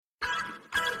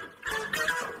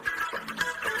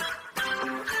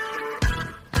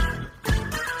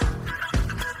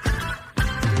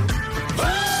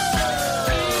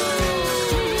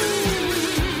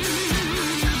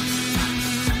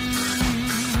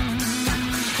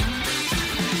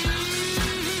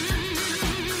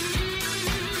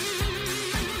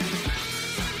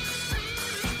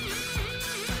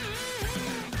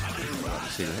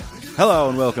Hello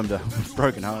and welcome to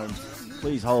Broken Homes.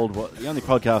 Please hold the only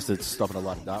podcast that's stopping a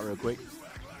light of dart real quick.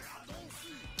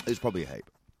 There's probably a heap.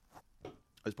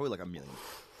 There's probably like a million.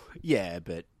 Yeah,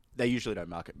 but they usually don't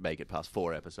make it past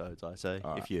 4 episodes, I say.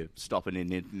 All right. If you're stopping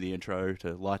in the intro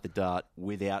to light the dart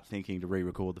without thinking to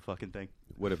re-record the fucking thing.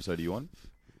 What episode are you on?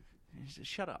 Just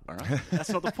shut up, all right? That's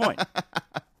not the point.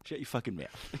 Shut your fucking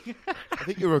mouth. I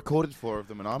think you recorded 4 of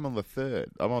them and I'm on the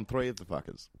 3rd. I'm on 3 of the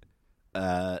fuckers.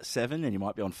 7 and you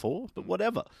might be on 4, but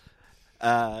whatever.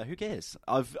 Who cares?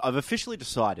 I've officially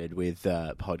decided with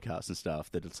podcasts and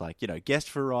stuff that it's like, guest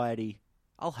variety,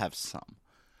 I'll have some.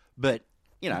 But,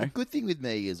 The good thing with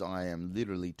me is I am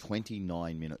literally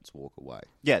 29 minutes walk away.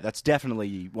 Yeah, that's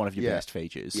definitely one of your best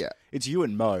features. Yeah. It's you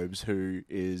and Mobes who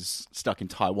is stuck in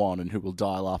Taiwan and who will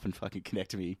dial up and fucking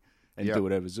connect to me and do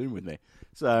whatever Zoom with me.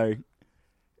 So,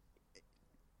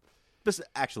 but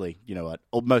actually, you know what?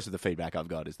 Most of the feedback I've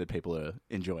got is that people are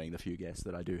enjoying the few guests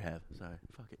that I do have. So,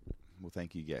 fuck it. Well,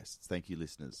 thank you, guests. Thank you,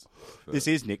 listeners. This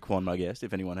is Nick Quon, my guest,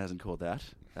 if anyone hasn't caught that.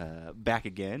 Back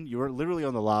again. You were literally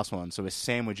on the last one, so we're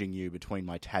sandwiching you between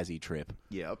my Tassie trip.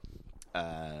 Yep.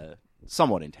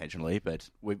 Somewhat intentionally, but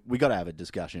we got to have a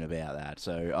discussion about that.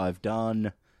 So I've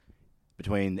done,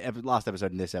 between the last episode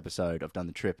and this episode, I've done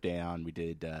the trip down. We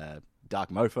did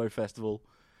Dark Mofo Festival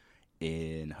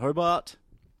in Hobart.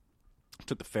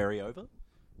 Took the ferry over.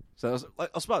 So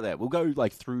I'll start there. We'll go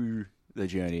through the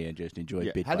journey and just enjoy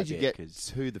bit by bit. How did you get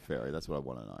to the ferry? That's what I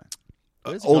want to know.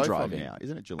 Where's all it go driving from now?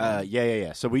 Isn't it Geelong?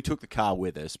 Yeah. So we took the car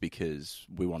with us because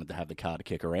we wanted to have the car to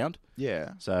kick around.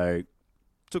 Yeah. So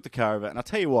took the car over, and I'll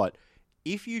tell you what,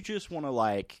 if you just want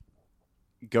to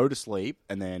go to sleep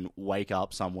and then wake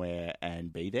up somewhere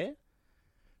and be there,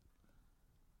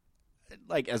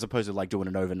 as opposed to doing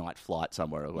an overnight flight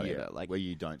somewhere or whatever, where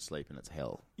you don't sleep and it's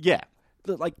hell. Yeah,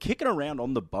 kicking around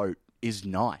on the boat is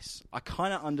nice. I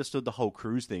kind of understood the whole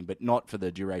cruise thing, but not for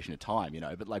the duration of time,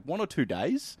 But 1 or 2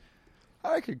 days,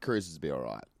 I reckon cruises would be all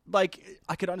right.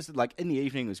 I could understand, in the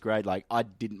evening it was great. I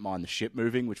didn't mind the ship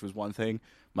moving, which was one thing.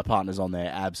 My partner's on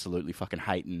there absolutely fucking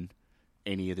hating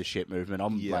any of the ship movement.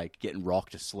 I'm, getting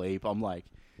rocked to sleep. I'm,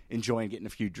 enjoying getting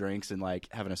a few drinks and,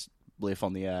 having a spliff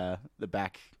on the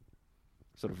back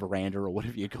sort of veranda or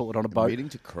whatever you call it on a boat. Admitting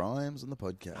to crimes on the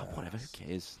podcast. Oh, whatever, who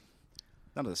cares?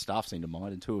 None of the staff seemed to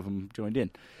mind, and 2 of them joined in.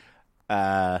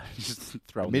 Just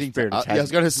throwing the spirit of I was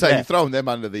going to say, throwing them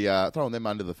under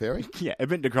the ferry. Yeah,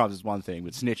 admitting to crimes is one thing,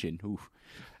 but snitching, oof.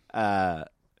 But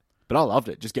I loved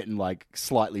it, just getting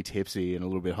slightly tipsy and a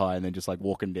little bit high, and then just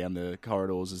walking down the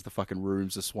corridors as the fucking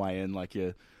rooms are swaying,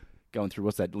 you're going through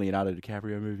what's that Leonardo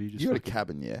DiCaprio movie? You got a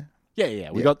cabin, yeah?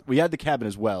 Yeah. We had the cabin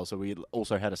as well, so we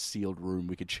also had a sealed room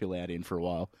we could chill out in for a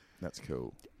while. That's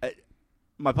cool.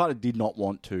 My partner did not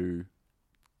want to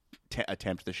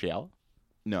attempt the shower.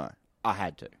 No. I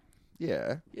had to.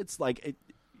 Yeah. It's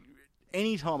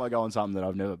any time I go on something that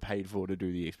I've never paid for to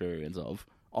do the experience of,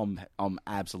 I'm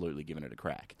absolutely giving it a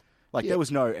crack. There was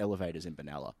no elevators in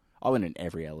Benalla. I went in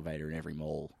every elevator in every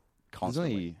mall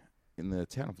constantly. In the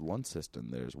town of Launceston,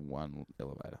 there's 1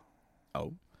 elevator.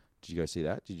 Oh. Did you go see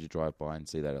that? Did you drive by and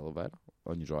see that elevator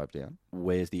on your drive down?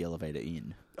 Where's the elevator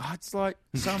in? Oh, it's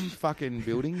some fucking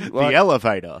building. The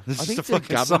elevator. I think it's a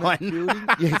government building.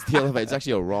 Yeah, it's the elevator. It's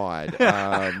actually a ride.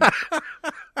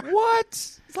 What?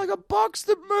 It's like a box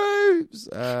that moves.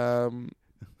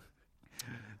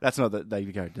 That's not that they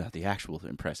go. No, the actual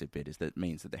impressive bit is that it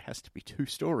means that there has to be 2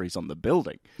 stories on the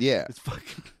building. Yeah, it's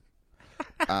fucking.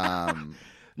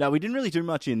 No, we didn't really do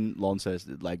much in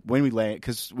Launceston. When we land,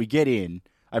 because we get in,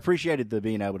 I appreciated the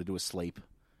being able to do a sleep.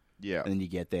 Yeah, and then you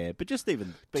get there, but just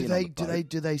even being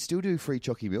do they still do free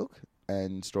chalky milk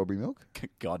and strawberry milk?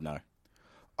 God no.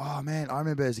 Oh man, I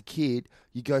remember as a kid,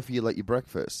 you go for your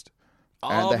breakfast.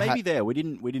 Oh, maybe there we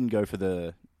didn't go for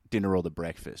the dinner or the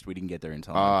breakfast. We didn't get there in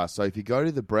time. So if you go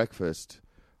to the breakfast,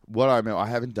 what I remember, I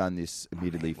haven't done this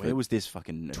immediately. Where was this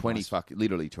fucking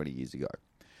literally 20 years ago?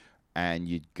 And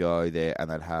you'd go there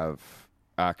and they'd have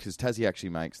because Tassie actually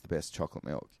makes the best chocolate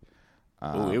milk.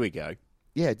 Oh, here we go.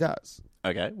 Yeah, it does.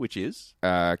 Okay, which is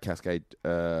Cascade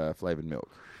flavored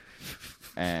milk.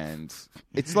 And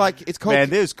it's called... Man,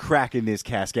 there's crack in this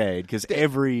Cascade because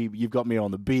you've got me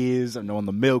on the beers and on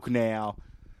the milk now.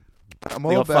 I'm they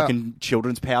all got about fucking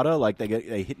children's powder,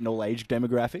 they hitting all age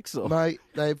demographics. Or? Mate,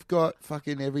 they've got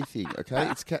fucking everything. Okay,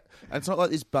 and it's not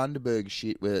like this Bundaberg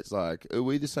shit where it's are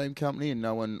we the same company and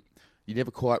you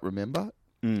never quite remember.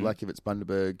 If it's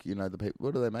Bundaberg, the people.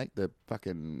 What do they make? The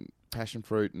fucking passion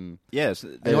fruit and yes.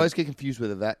 I always get confused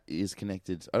whether that is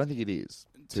connected. I don't think it is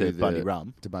to Bundy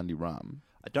Rum. To Bundy Rum.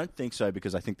 I don't think so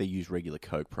because I think they use regular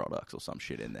Coke products or some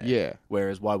shit in there. Yeah.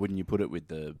 Whereas why wouldn't you put it with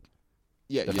the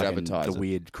Yeah, the you'd advertise the it.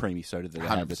 weird creamy soda that they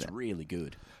have that's 100%. really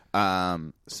good.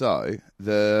 So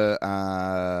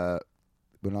the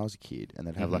when I was a kid, and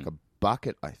they'd have like a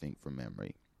bucket, I think, from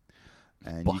memory,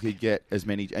 and you could get as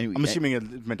many. I'm assuming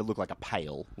it's meant to look like a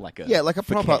pail, like a like a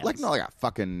for proper, cans. like not like a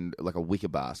fucking like a wicker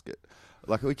basket.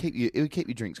 Like it would keep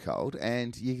your drinks cold,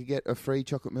 and you could get a free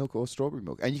chocolate milk or strawberry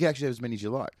milk, and you could actually have as many as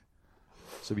you like.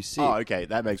 So it'd be sick. Oh, okay,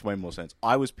 that makes way more sense.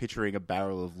 I was picturing a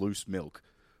barrel of loose milk.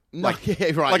 No, like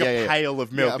a pail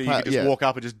of milk that you could just walk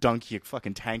up and just dunk your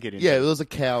fucking tankard in. Yeah, there was a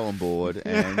cow on board,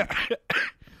 and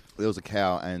there was a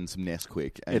cow and some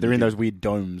Nesquik. And they're in those weird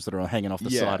domes that are hanging off the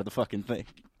side of the fucking thing.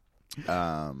 But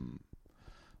I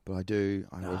always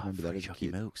remember that as a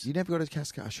kid. Milks. You never got a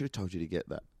Cascade. I should have told you to get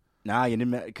that. Nah, you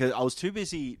didn't. Because I was too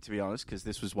busy, to be honest. Because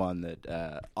this was one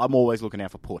that I'm always looking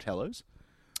out for Portellos.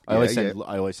 I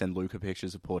always send Luca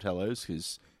pictures of Portellos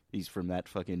because he's from that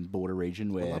fucking border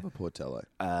region where I love a Portello.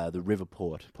 The River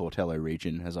Portello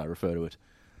region, as I refer to it.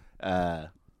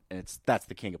 That's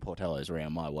the king of Portellos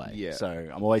around my way. Yeah. So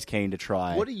I'm always keen to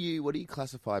try. What do you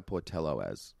classify Portello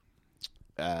as?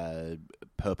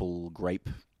 Purple grape.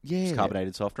 Yeah,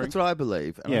 carbonated soft drink. That's what I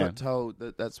believe, and Yeah. I'm not told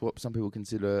that that's what some people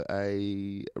consider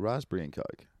a raspberry and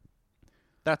Coke.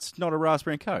 That's not a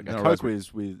raspberry and Coke. No, A Coke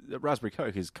with raspberry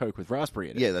Coke is Coke with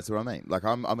raspberry in it. Yeah, that's what I mean. Like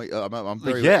I'm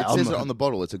very. Yeah, it says it on the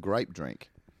bottle. It's a grape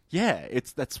drink. Yeah,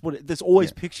 there's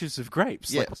always pictures of grapes.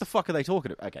 Yes. Like, what the fuck are they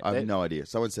talking about? Okay, I have no idea.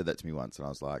 Someone said that to me once, and I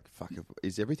was like, "Fuck!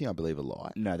 Is everything I believe a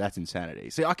lie?" No, that's insanity.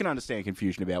 See, I can understand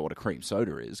confusion about what a cream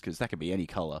soda is because that could be any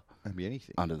color It can be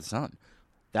anything under the sun.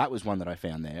 That was one that I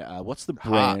found there. What's the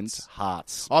brand?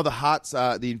 Hearts. Oh, the Hearts.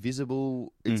 The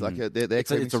invisible. It's like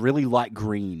It's a really light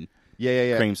green.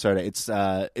 Yeah. Cream soda. It's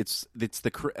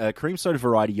the cream soda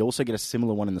variety. You also get a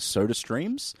similar one in the Soda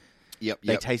Streams. Yep.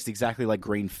 They taste exactly like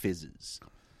green fizzes.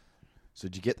 So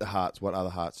did you get the Hearts? What other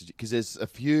Hearts did you? Because there's a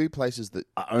few places that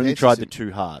I only tried the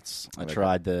two Hearts. I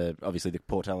tried obviously the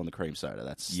Portello and the cream soda.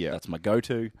 That's my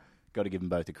go-to. Got to give them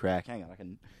both a crack. Hang on, I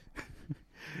can.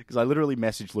 Because I literally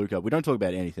messaged Luca. We don't talk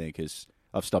about anything because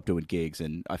I've stopped doing gigs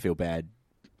and I feel bad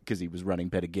because he was running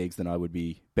better gigs than I would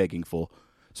be begging for.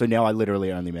 So now I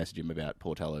literally only message him about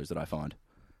Portellos that I find.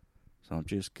 So I'm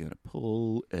just going to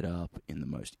pull it up in the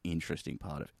most interesting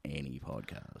part of any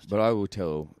podcast. But I will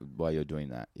tell why you're doing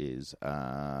that is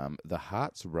the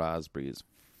Hearts raspberry is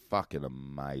fucking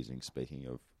amazing. Speaking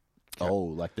of...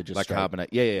 like the just like straight... carbonate.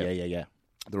 Yeah. Yeah.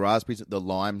 The raspberries, the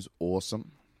lime's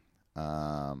awesome.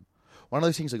 One of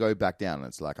those things I go back down and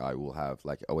it's like I will have,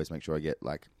 like, always make sure I get,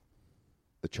 like,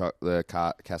 the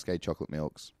Cascade chocolate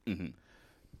milks. Mm-hmm.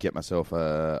 Get myself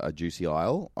a Juicy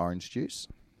Isle orange juice.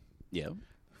 Yeah.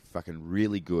 Fucking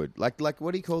really good. Like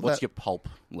what do you call that? What's your pulp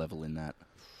level in that?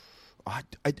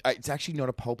 It's actually not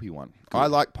a pulpy one. Good. I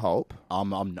like pulp.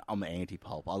 I'm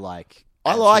anti-pulp. I like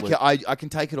it. I can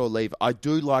take it or leave it. I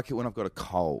do like it when I've got a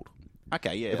cold.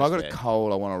 Okay, yeah. If I've got a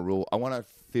cold, I want to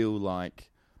feel like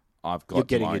I've got... You're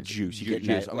getting orange a juice. You're getting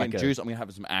juice. I'm going to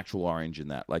have some actual orange in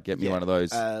that. Like, get me one of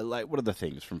those... like, what are the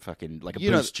things from fucking... Like a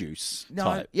Boost juice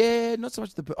type? Yeah, not so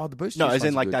much the Boost juice. No, as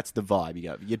in, like, that's the vibe.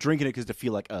 You're drinking it because to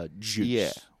feel like a juice.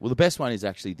 Yeah. Well, the best one is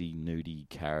actually the nudie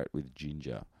carrot with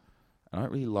ginger. I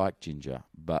don't really like ginger,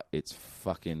 but it's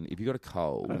fucking... If you got a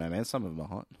cold... I don't know, man. Some of them are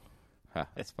hot.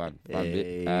 That's fun. Fun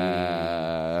bit.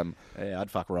 Yeah, I'd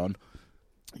fuck Ron.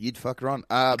 You'd fuck Ron.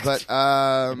 But...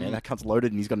 man, that cunt's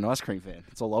loaded and he's got an ice cream fan.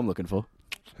 That's all I'm looking for.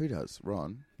 Who does?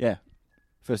 Ron? Yeah.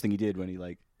 First thing he did when he,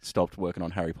 like, stopped working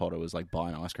on Harry Potter was, like, buy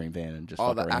an ice cream van and just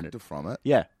fuck the around actor from it?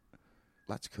 Yeah.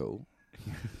 That's cool.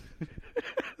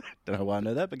 Don't know why I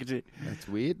know that, but continue. That's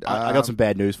weird. I got some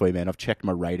bad news for you, man. I've checked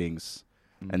my ratings,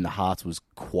 and the Hearts was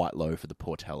quite low for the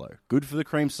Portello. Good for the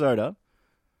cream soda,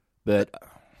 but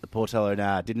the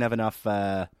Portello, didn't have enough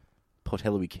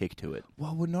Portello-y kick to it.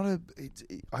 Well, we're not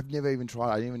I've never even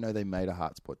tried. I didn't even know they made a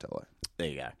Hearts Portello. There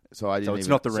you go. So it's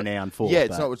not the renowned for. Yeah,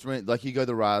 it's not what's like. You go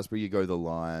the raspberry, you go the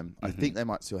lime. Mm-hmm. I think they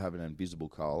might still have an invisible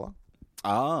cola.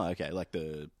 Ah, okay, like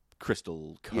the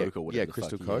Crystal Coke or whatever. Yeah,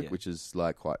 Crystal Coke, which is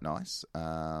like quite nice.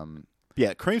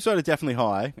 Yeah, cream soda definitely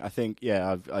high. I think.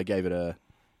 Yeah, I gave it a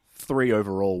 3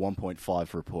 overall, 1.5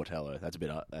 for a Portello. That's a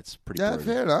bit. That's pretty. Yeah,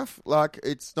 fair enough. Like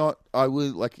it's not. I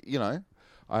will like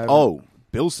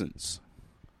Bilsons.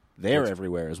 They're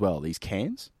everywhere as well. These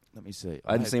cans. Let me see.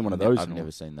 I hadn't seen one of those. I've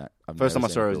never seen that. First time I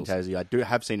saw it was in Tassie. I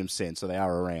have seen them since, so they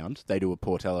are around. They do a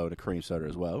Portello and a cream soda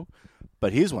as well.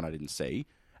 But here's one I didn't see.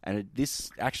 And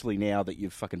this, actually, now that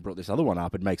you've fucking brought this other one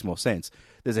up, it makes more sense.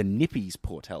 There's a Nippy's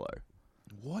Portello.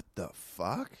 What the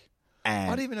fuck?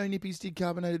 And I didn't even know Nippy's did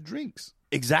carbonated drinks.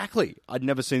 Exactly. I'd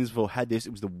never seen this before, had this.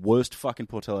 It was the worst fucking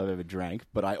Portello I've ever drank.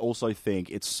 But I also think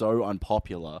it's so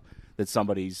unpopular that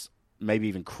somebody's maybe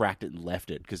even cracked it and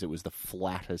left it because it was the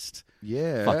flattest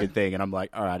Yeah. fucking thing. And I'm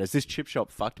like, all right, has this chip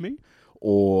shop fucked me?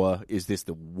 Or is this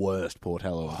the worst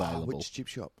Portello available? Which chip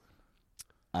shop?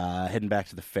 Heading back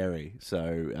to the ferry. So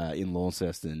in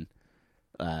Launceston,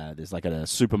 there's like a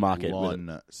supermarket.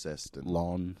 Launceston.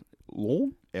 Lawn?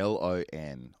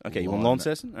 L-O-N. Okay, you want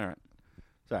Launceston? All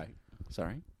right.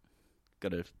 Sorry.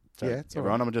 Got to... Yeah, it's all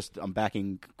everyone. I'm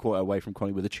backing away from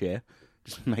Connie with a chair.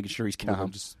 Just making sure he's calm. Look,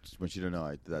 I just want you to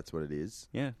know that's what it is.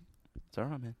 Yeah. It's all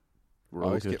right, man. I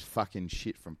always get fucking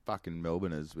shit from fucking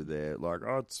Melbourners with their, like,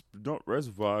 oh, it's not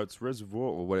reservoir, it's reservoir,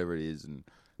 or whatever it is, and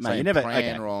Mate, you saying never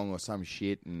pran wrong or some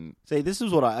shit. And see, this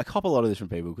is what I cop a lot of this from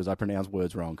people because I pronounce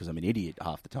words wrong because I'm an idiot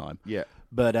half the time. Yeah.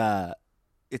 But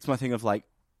it's my thing of, like,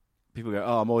 people go,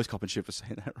 oh, I'm always copping shit for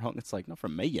saying that wrong. It's like, not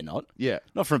from me, you're not. Yeah.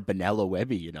 Not from Benella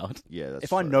Webby, you're not. Yeah, that's If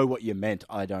true. I know what you meant,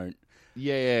 I don't.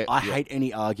 Yeah. I hate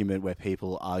any argument where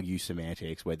people argue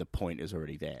semantics where the point is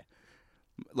already there.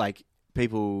 Like,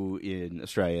 people in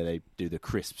Australia, they do the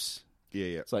crisps.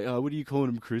 Yeah. It's like, oh, what are you calling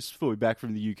them crisps for? We're back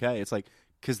from the UK. It's like,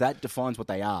 because that defines what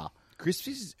they are. Crisps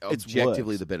is It's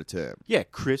objectively worse. the better term. Yeah,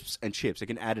 crisps and chips. It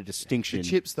can add a distinction. The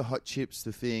chips, the hot chips,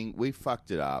 the thing, we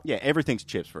fucked it up. Yeah, everything's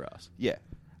chips for us. Yeah.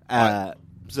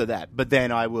 So that. But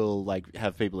then I will, like,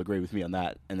 have people agree with me on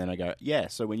that. And then I go, yeah,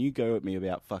 so when you go at me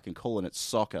about fucking calling it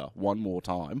soccer one more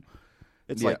time,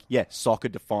 it's like, yeah, soccer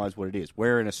defines what it is.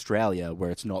 We're in Australia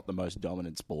where it's not the most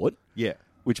dominant sport. Yeah.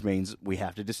 Which means we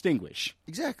have to distinguish.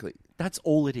 Exactly. That's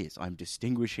all it is. I'm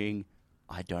distinguishing.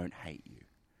 I don't hate you.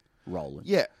 Roland.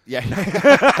 Yeah.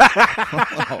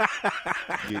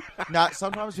 No,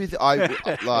 sometimes with I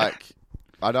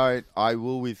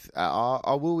will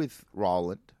with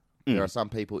Roland. There are some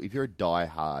people. If you're a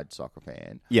die-hard soccer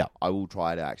fan, Yeah. I will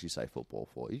try to actually say football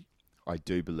for you. I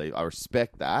do believe I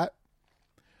respect that,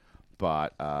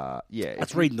 but yeah,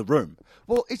 That's reading the room.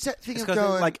 well, it's that thing It's of 'cause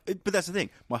going but that's the thing.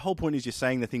 My whole point is you're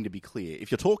saying the thing to be clear.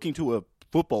 If you're talking to a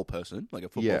football person, like a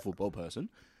football person,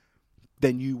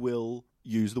 then you will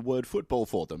use the word football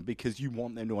for them because you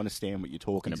want them to understand what you're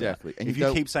talking Exactly. about. And if you you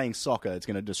go- keep saying soccer, it's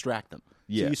going to distract them.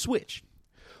 Yeah. So you switch.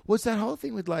 What's that whole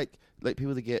thing with like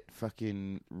people that get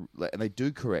fucking and they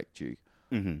do correct you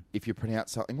if you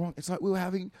pronounce something wrong? It's like we were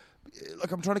having,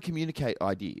 like I'm trying to communicate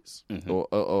ideas or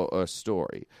a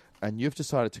story, and you've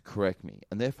decided to correct me,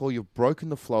 and therefore you've broken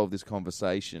the flow of this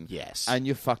conversation. Yes. And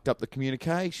you've fucked up the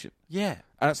communication. Yeah.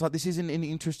 And it's like, this isn't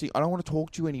any interesting. I don't want to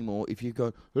talk to you anymore if you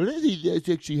go, I don't think that's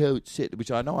actually how it's said,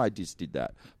 which I know I just did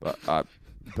that. But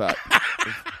But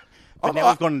now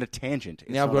I've gone on a tangent.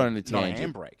 It's Now I've not gone a- on a it's not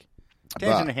tangent. handbrake.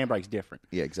 Tangent and handbrake's different.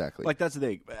 yeah, exactly. Like, that's the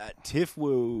thing. Tiff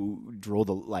will draw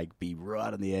be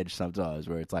right on the edge sometimes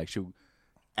where it's like she'll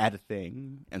add a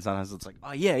thing and sometimes it's like,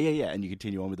 oh, yeah, and you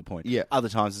continue on with the point. Yeah. Other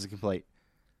times it's a complete,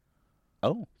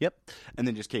 oh, yep. And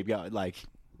then just keep going. Like,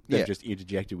 they've Yeah. just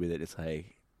interjected with it. It's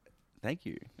like, thank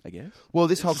you, I guess. Well,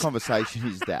 this whole conversation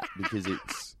is that because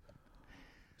it's.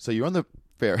 So you're on the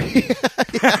ferry.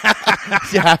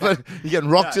 You're getting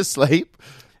rocked to sleep.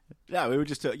 No, we were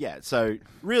just, so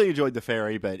really enjoyed the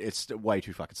ferry, but it's way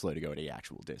too fucking slow to go any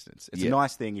actual distance. It's a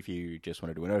nice thing if you just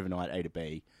want to do an overnight A to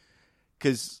B.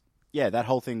 Because, that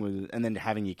whole thing was, and then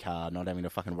having your car, not having to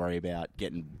fucking worry about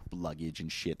getting luggage and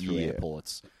shit through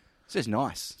airports. It's just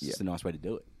nice. It's just a nice way to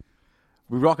do it.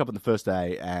 We rock up on the first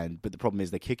day, but the problem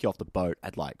is they kick you off the boat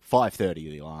at like 5:30,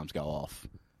 the alarms go off.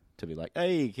 To be like,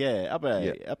 hey,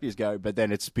 up you go. But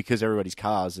then it's because everybody's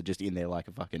cars are just in there like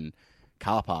a fucking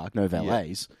car park, no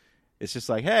valets. It's just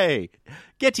like, hey,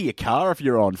 get to your car if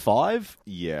you're on 5.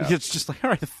 Yeah. It's just like,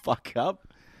 hurry the fuck up.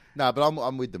 No, but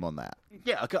I'm with them on that.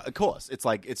 Yeah, of course. It's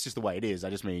like, it's just the way it is. I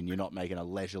just mean you're not making a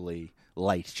leisurely,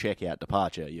 late checkout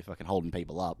departure. You're fucking holding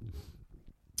people up.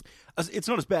 It's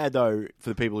not as bad, though, for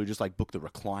the people who just, like, book the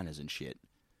recliners and shit.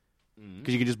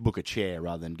 Because you can just book a chair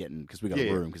rather than getting... Because we got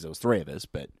a room because there was 3 of us,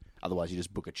 but otherwise you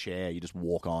just book a chair, you just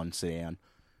walk on, sit down.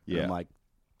 And I'm like,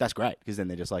 that's great. Because then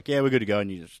they're just like, yeah, we're good to go,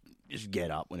 and you just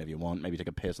get up whenever you want. Maybe take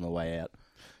a piss on the way out.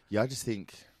 Yeah, I just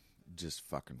think just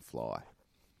fucking fly.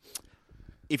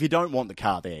 If you don't want the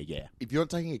car there, yeah. If you're not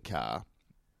taking a car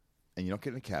and you're not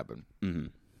getting a cabin and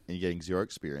you're getting zero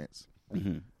experience,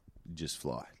 just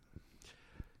fly.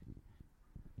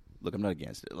 Look, I'm not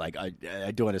against it. Like,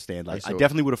 I do understand. Like, I saw-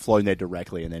 definitely would have flown there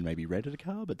directly and then maybe rented a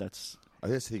car, but that's... I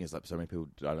think that's the thing is, like, so many people,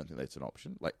 I don't think that's an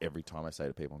option. Like, every time I say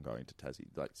to people I'm going to Tassie,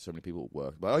 like, so many people at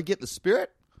work, like, I get the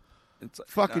spirit. It's like,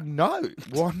 Fucking no.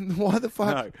 Why the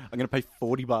fuck? no, I'm going to pay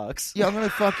 $40. Yeah, I'm going to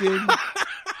fucking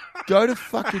go to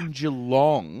fucking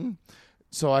Geelong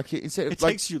so I can, instead of, It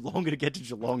like, takes you longer to get to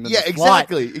Geelong than yeah, the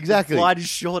flight. exactly. The flight is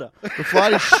shorter. The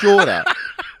flight is shorter.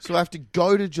 So So I have to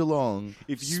go to Geelong,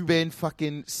 If you- spend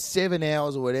fucking 7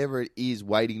 hours or whatever it is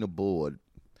waiting to board.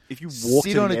 If you walk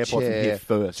sit to on the a airport from chair, here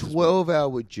first,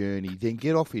 12-hour journey, then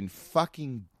get off in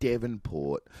fucking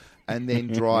Devonport, and then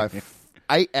drive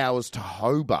 8 hours to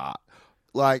Hobart.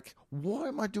 Like, why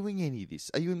am I doing any of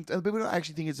this? People don't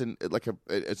actually think it's an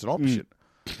option.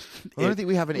 I don't think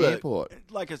we have an airport.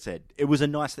 Like I said, it was a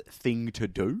nice thing to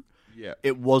do. Yeah.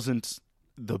 It wasn't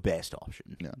the best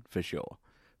option, for sure.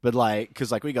 But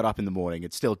because we got up in the morning,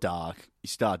 it's still dark. You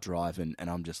start driving, and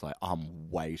I'm just like,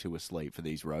 I'm way too asleep for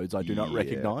these roads I do not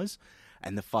recognize.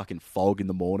 And the fucking fog in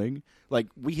the morning. Like,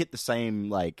 we hit the same,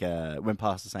 went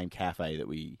past the same cafe that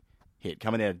we hit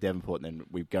coming out of Devonport, and then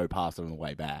we go past it on the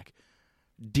way back.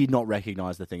 Did not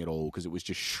recognize the thing at all because it was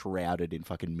just shrouded in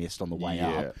fucking mist on the way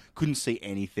up. Couldn't see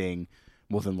anything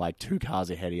more than 2 cars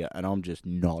ahead of you, and I'm just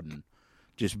nodding.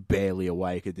 Just barely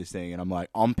awake at this thing, and I'm like,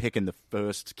 I'm picking the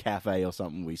first cafe or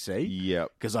something we see.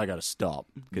 Yep. Because I got to stop.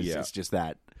 Because it's just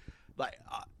that,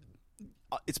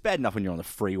 it's bad enough when you're on the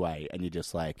freeway and you're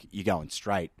just you're going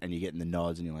straight and you're getting the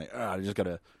nods and you're like, I just got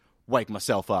to wake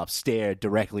myself up, stare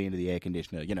directly into the air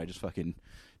conditioner, just fucking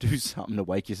do something to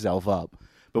wake yourself up.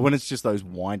 But when it's just those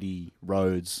windy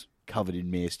roads covered in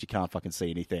mist, you can't fucking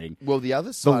see anything. Well, the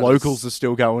other side, the locals are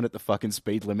still going at the fucking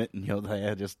speed limit, and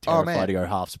they're just terrified to go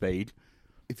half speed.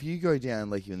 If you go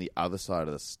down on the other side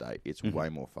of the state, it's way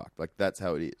more fucked. That's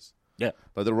how it is. Yeah.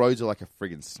 Like, the roads are like a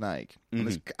friggin' snake. And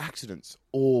there's accidents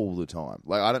all the time.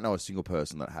 I don't know a single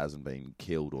person that hasn't been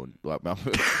killed or... All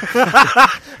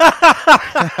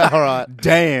right.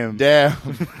 Damn.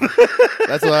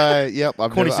 That's why, yep.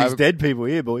 Corny sees dead people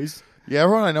here, boys. Yeah,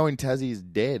 everyone I know in Tassie is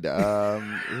dead. I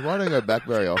don't go back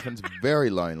very often. It's very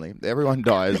lonely. Everyone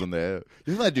dies on there.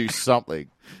 You think they do something.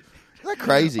 Isn't that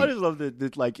crazy? I just love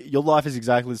that, your life is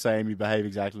exactly the same, you behave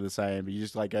exactly the same, but you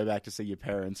just, go back to see your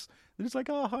parents. They're just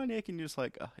oh, hi, Nick, and you're just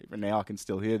even now I can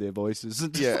still hear their voices.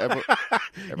 Yeah,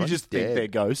 you just think they're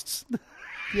ghosts.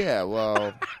 Yeah,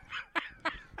 well...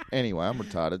 Anyway, I'm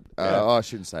retarded. I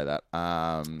shouldn't say that.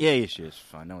 Yeah, you should. It's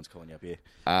fine. No one's calling you up here.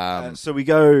 So we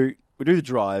do the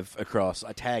drive across.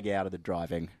 I tag out of the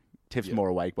driving. Tiff's more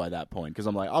awake by that point because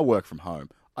I'm like, I work from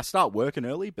home. I start working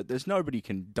early, but there's nobody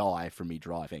can die from me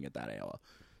driving at that hour.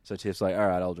 So Tiff's like, all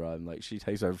right, I'll drive. And she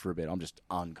takes over for a bit. I'm just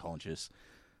unconscious.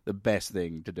 The best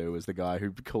thing to do is the guy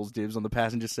who calls dibs on the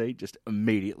passenger seat just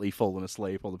immediately falling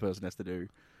asleep while the person has to do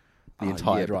the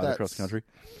entire drive across the country.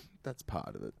 That's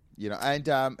part of it. And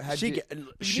you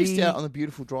missed out on the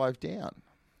beautiful drive down.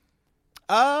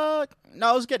 No,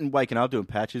 I was waking up, doing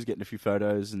patches, getting a few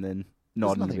photos, and then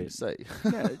nodding a bit. There's nothing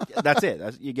Yeah, to see. that's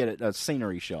it. You get a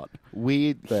scenery shot.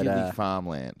 Weird, hilly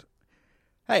farmland.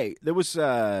 Hey, there was...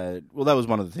 that was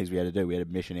one of the things we had to do. We had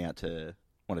a mission out to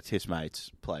one of Tiff's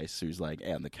mates' place who's, out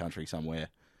in the country somewhere.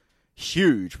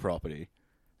 Huge property.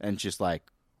 And just,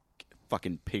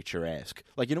 fucking picturesque.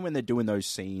 When they're doing those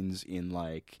scenes in,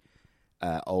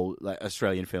 old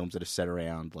Australian films that are set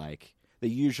around, they're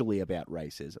usually about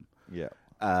racism. Yeah.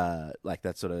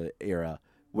 That sort of era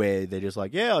where they're just I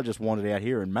just wandered out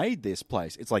here and made this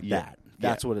place. It's that.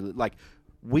 That's what it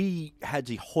we had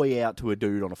to hoy out to a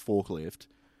dude on a forklift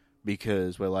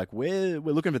because we're we're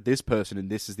looking for this person and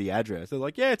this is the address. They're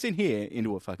yeah, it's in here,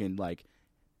 into a fucking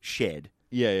shed.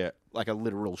 Yeah. A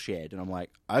literal shed. And I'm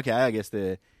okay, I guess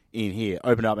they're in here.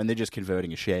 Open up and they're just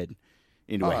converting a shed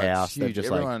into a house. They're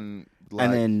just everyone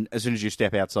and then as soon as you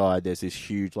step outside, there's this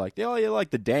huge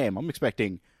the dam. I'm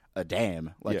expecting a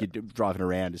dam. You're driving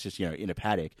around, it's just in a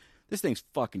paddock. This thing's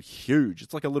fucking huge.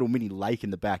 It's like a little mini lake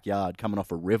in the backyard coming off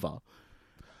a river.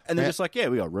 And they're just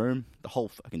we got room. The whole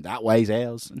fucking that way's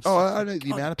ours. I know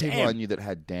the amount of people I knew that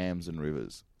had dams and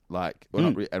rivers,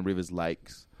 and rivers,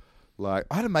 lakes. I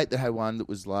had a mate that had one that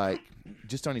was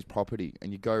just on his property,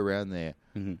 and you go around there.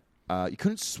 Mm-hmm. You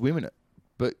couldn't swim in it,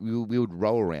 but we would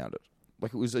roll around it.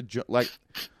 It was a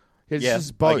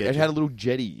this boat. It had a little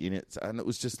jetty in it, and it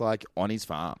was just on his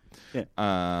farm.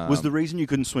 Yeah. Was the reason you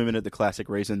couldn't swim in it the classic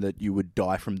reason that you would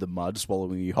die from the mud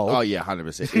swallowing you whole? Oh yeah,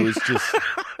 100%. It was just.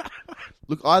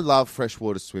 Look, I love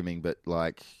freshwater swimming, but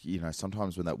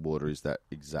sometimes when that water is that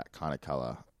exact kind of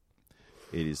color,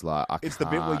 it is it's the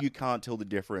bit where you can't tell the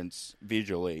difference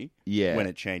visually. Yeah. When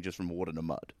it changes from water to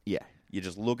mud. Yeah. You're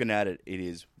just looking at it, it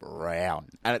is brown.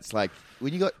 And it's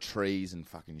when you got trees and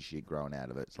fucking shit growing out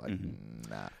of it, it's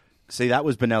nah. See, that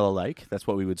was Benalla Lake. That's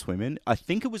what we would swim in. I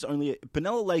think it was only...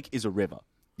 Benalla Lake is a river.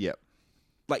 Yep.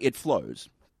 It flows,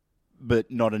 but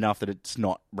not enough that it's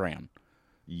not brown.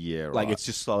 Yeah, right. It's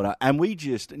just slowed up. And we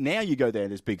just... Now you go there,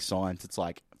 there's big signs. It's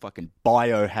fucking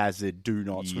biohazard, do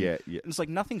not swim. Yeah. And it's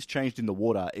nothing's changed in the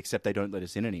water except they don't let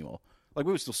us in anymore. We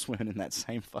were still swimming in that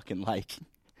same fucking lake.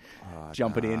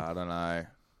 Jumping in. I don't know.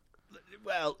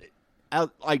 Well,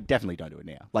 I definitely don't do it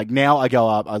now. Like, now I go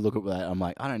up, I look at that, I'm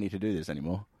like, I don't need to do this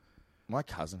anymore. My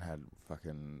cousin had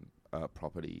fucking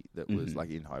property that was like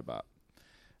in Hobart,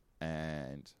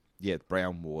 and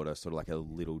brown water, sort of like a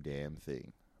little dam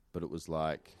thing, but it was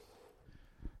like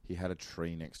he had a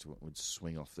tree next to it, would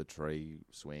swing off the tree,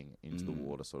 swing into the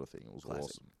water, sort of thing. It was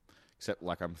awesome. Except,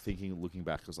 like, I'm thinking, looking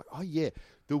back, I was like, oh yeah,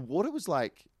 the water was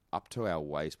like up to our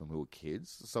waist when we were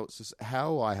kids. So it's just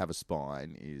how I have a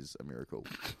spine is a miracle.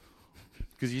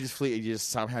 Because you just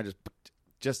somehow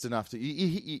just enough to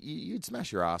you'd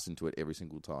smash your ass into it every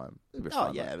single time. It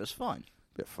was fun.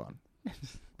 Bit of fun.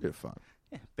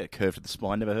 Yeah, bit of curve to the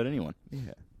spine, never hurt anyone.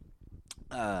 Yeah.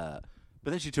 But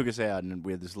then she took us out, and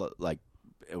we had this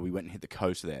we went and hit the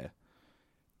coast there,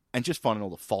 and just finding all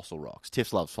the fossil rocks.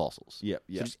 Tiff loves fossils. Yep.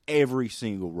 So just every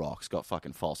single rock's got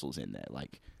fucking fossils in there,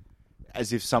 like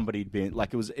as if somebody'd been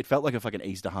like it felt like a fucking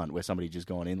Easter hunt where somebody just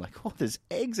gone in like, oh, there's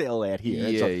eggs all out here.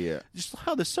 Yeah. Just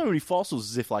there's so many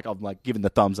fossils, as if like I'm like giving the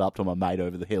thumbs up to my mate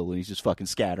over the hill, and he's just fucking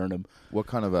scattering them. What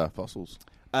kind of fossils?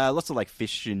 Lots of like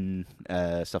fish and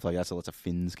stuff like that. So lots of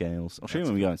fin scales. I'll show you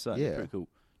when we go inside. Yeah, pretty cool.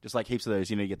 Just like heaps of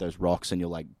those, you get those rocks and you'll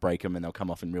like break them and they'll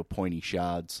come off in real pointy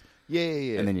shards.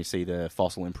 Yeah. And then you see the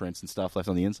fossil imprints and stuff left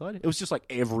on the inside. It was just like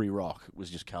every rock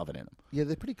was just covered in them. Yeah,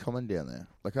 they're pretty common down there.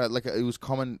 It was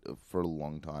common for a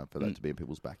long time for that to be in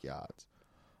people's backyards.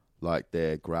 Like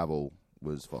their gravel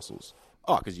was fossils.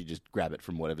 Oh, because you just grab it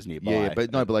from whatever's nearby. Yeah, but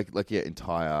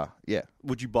entire.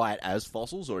 Would you buy it as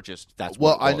fossils or just that's?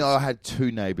 Well, what it was? I know I had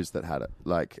two neighbours that had it,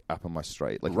 like up on my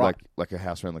street, like a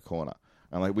house around the corner,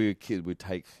 and like we were kids, we'd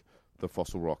take the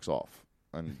fossil rocks off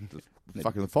and the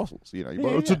fucking fossils.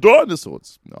 It's a dinosaur.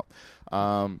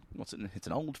 No, it's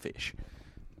an old fish.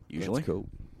 Usually, that's cool.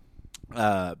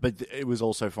 But it was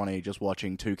also funny just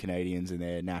watching two Canadians in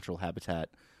their natural habitat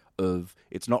of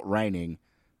it's not raining.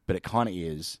 But it kind of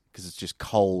is, because it's just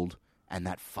cold and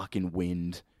that fucking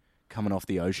wind coming off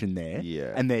the ocean there.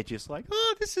 Yeah. And they're just like,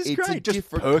 oh, this is It's great. a Just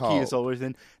different perky cold. as always.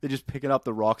 Then they're just picking up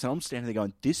the rocks. And I'm standing there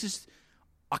going, this is...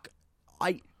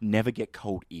 I never get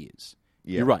cold ears.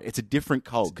 Yeah. You're right. It's a different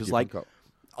cold. Because, like, cold.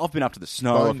 I've been up to the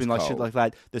snow. I've been like Bones shit like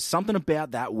that. There's something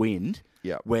about that wind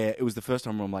where it was the first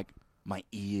time where I'm like, my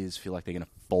ears feel like they're going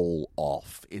to fall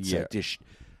off. It's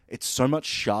it's so much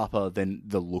sharper than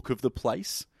the look of the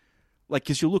place. Like,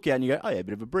 because you look out and you go, oh, yeah, a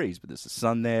bit of a breeze, but there's the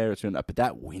sun there. But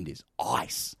that wind is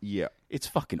ice. Yeah. It's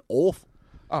fucking awful.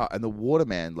 Oh, and the water,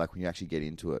 man, like, when you actually get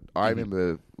into it. I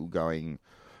remember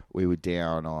we were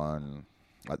down on,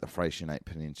 like, the Freycinet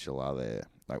Peninsula there,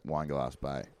 like, Wineglass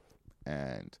Bay,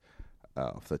 and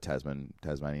off the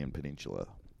Tasmanian Peninsula.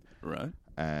 Right.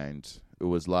 And it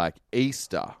was, like,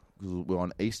 Easter. We're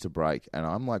on Easter break, and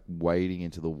I'm, like, wading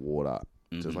into the water.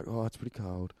 So it's like, oh, it's pretty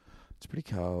cold.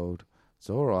 It's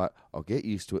all right. I'll get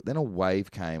used to it. Then a wave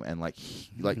came and like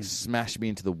smashed me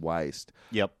into the waist.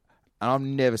 Yep. And I've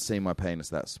never seen my penis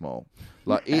that small.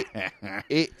 Like it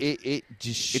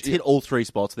just. It's hit all three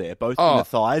spots there, both in the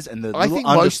thighs and the. I think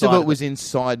most of it was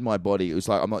inside my body. It was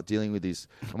like I'm not dealing with this.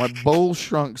 My balls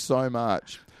shrunk so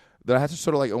much that I had to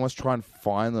sort of like almost try and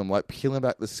find them, like peeling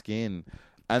back the skin,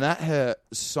 and that hurt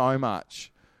so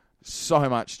much. So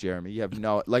much, Jeremy. You have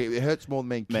no... Like, it hurts more than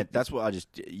being... Man, that's what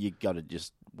you got to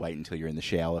just wait until you're in the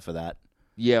shower for that.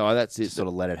 Yeah, well, that's it. Just sort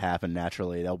of let it happen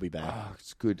naturally. They'll be back. Oh,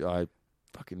 it's good. I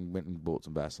fucking went and bought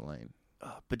some Vaseline.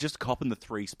 But just copping the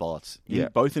three spots.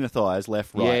 Both in the thighs,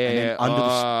 left, right, Yeah, and then yeah.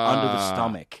 under the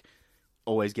stomach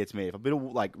always gets me. If a bit of,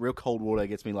 like, real cold water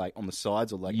gets me, like, on the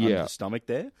sides or, like, under the stomach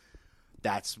there,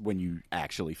 that's when you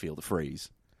actually feel the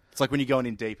freeze. It's like when you're going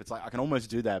in deep, it's like, I can almost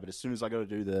do that, but as soon as I got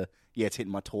to do it's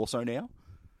hitting my torso now,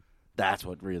 that's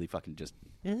what really fucking just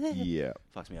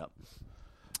fucks me up.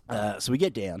 So we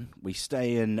get down, we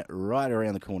stay in right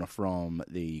around the corner from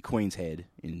the Queen's Head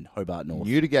in Hobart North.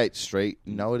 Newdigate Street,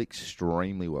 know it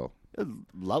extremely well.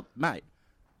 Mate,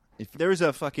 if there is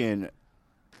a fucking...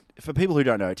 For people who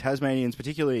don't know, Tasmanians,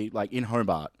 particularly like in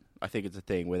Hobart, I think it's a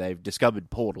thing where they've discovered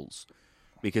portals.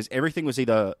 Because everything was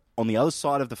either on the other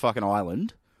side of the fucking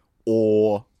island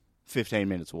or 15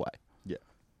 minutes away. Yeah.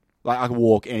 Like, I could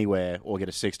walk anywhere or get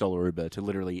a $6 Uber to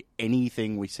literally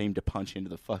anything we seem to punch into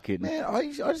the fucking... Man,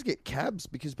 I just get cabs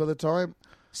because by the time...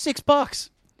 $6.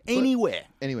 Anywhere.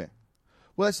 Anywhere.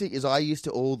 Well, that's it, is I used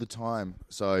to all the time.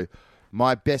 So,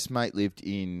 my best mate lived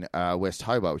in West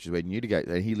Hobart, which is where Newdigate,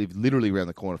 and he lived literally around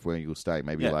the corner from where you were staying.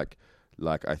 Maybe like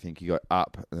I think you go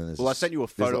up and then there's... Well, I sent you a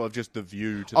photo of just the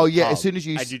view to the pub, as soon as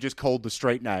you... And you just called the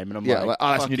street name, and I'm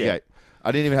that's Newdigate. Yeah.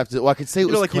 I didn't even have to... Well, I could see it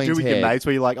was like Queen's you do with Head. your mates,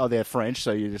 where you're like, oh, they're French,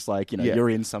 so you're just like, you're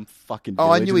in some fucking village.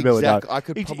 Oh, I knew in the middle of exactly... nowhere. I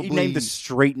could probably... He named the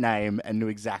street name and knew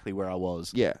exactly where I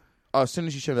was. Yeah. Oh, as soon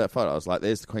as you showed me that photo, I was like,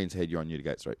 there's the Queen's Head, you're on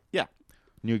Newdigate Street. Yeah.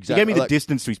 Knew He exactly. gave me the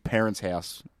distance to his parents'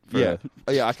 house. Yeah.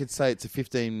 Yeah, I could say it's a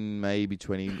 15, maybe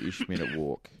 20-ish minute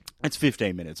walk. It's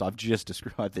 15 minutes. I've just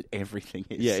described that everything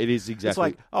is. Yeah, it is exactly. It's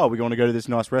like, oh, we want to go to this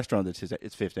nice restaurant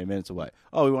it's 15 minutes away.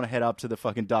 Oh, we want to head up to the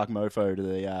fucking Dark Mofo to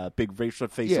the big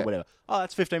restaurant feast or whatever. Oh,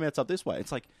 that's 15 minutes up this way.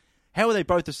 It's like, how are they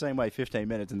both the same way 15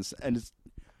 minutes? And it's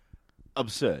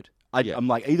absurd. I'm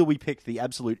like, either we pick the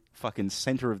absolute fucking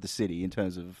center of the city in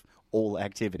terms of all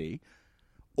activity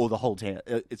or the whole town.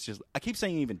 It's just, I keep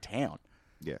saying even town.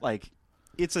 Yeah. Like,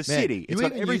 it's a city. It's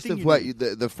got everything you need.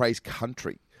 The phrase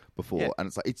country before, and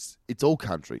it's like it's all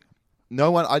country.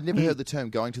 I'd never heard the term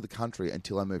going to the country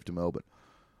until I moved to Melbourne.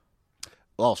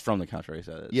 Well, I was from the country,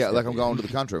 so like I'm going to the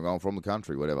country, I'm going from the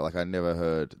country, whatever. Like I never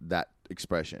heard that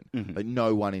expression. Like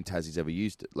no one in Tassie's ever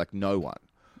used it. Like no one,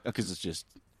 because it's just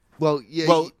so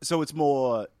it's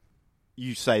more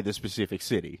you say the specific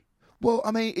city. Well,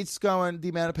 I mean, it's going the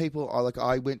amount of people.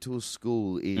 I went to a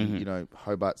school in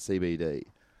Hobart CBD.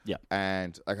 Yeah,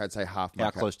 and like I'd say half. How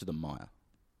close to the Mire?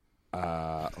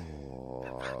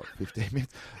 15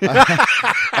 minutes.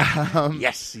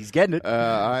 Yes, he's getting it.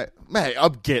 Mate,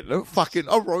 I'm getting it.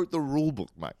 I wrote the rule book,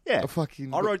 mate. Yeah.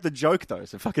 I wrote the joke, though,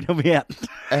 so fucking help me out.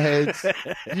 And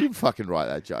you didn't fucking write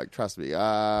that joke, trust me.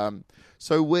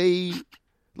 So we,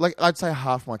 I'd say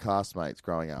half my classmates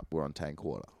growing up were on Tank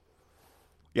Water.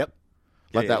 Yep.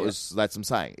 That's what I'm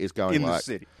saying, is going in the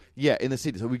city. Yeah, in the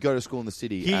city. So we go to school in the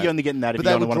city. Here you're only getting that if but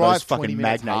you're they on would one of drive those fucking 20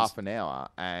 minutes, magnates. half an hour.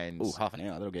 And half an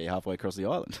hour. That'll get you halfway across the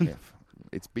island. Yeah,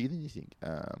 it's bigger than you think.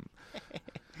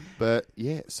 But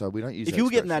yeah, so we don't use if you were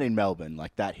getting that in Melbourne,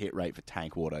 like that hit rate for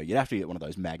Tank Water, you'd have to get one of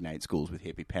those magnate schools with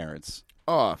hippie parents.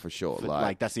 Oh, for sure.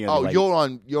 Like that's the only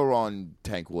way. You're on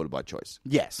Tank Water by choice.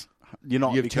 Yes. You're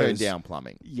not. You've turned down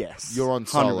plumbing. Yes. You're on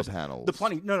solar panels. The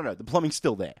plumbing. No. The plumbing's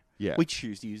still there. Yeah. We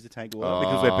choose to use the Tank Water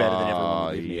because we're better than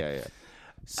everyone. Yeah.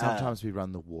 Sometimes we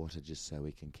run the water just so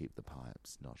we can keep the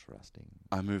pipes not rusting.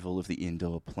 I move all of the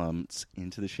indoor plums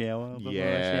into the shower.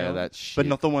 Yeah, that's shit. But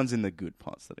not the ones in the good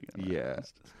pots that are going to Yeah.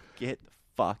 Get the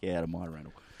fuck out of my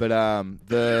rental. But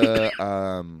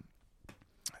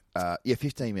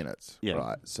 15 minutes. Yeah.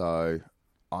 Right. So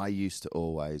I used to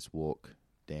always walk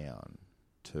down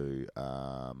to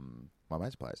my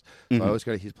mate's place. So I always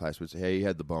go to his place, which he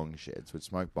had the bong sheds, would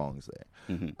smoke bongs there.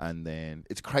 And then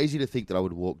it's crazy to think that I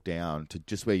would walk down to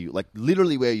just where you, like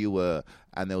literally where you were,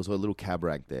 and there was a little cab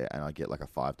rank there, and I'd get like a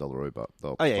 $5 Uber,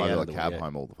 $5 cab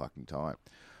home all the fucking time.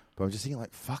 But I'm just thinking,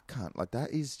 like, fuck, cunt, like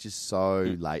that is just so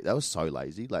late. That was so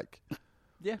lazy, like,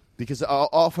 yeah, because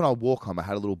often I walk home. I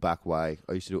had a little back way.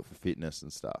 I used to do it for fitness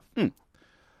and stuff.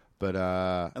 But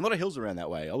a lot of hills around that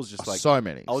way. I was just like so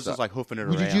many. I was just like hoofing it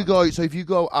around. Did you go? So if you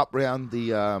go up round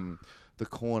the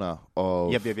corner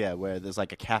of yeah, where there's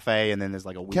like a cafe and then there's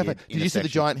like a weird cafe. Did you see the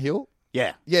giant hill?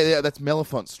 Yeah. That's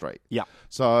Mellifont Street. Yeah.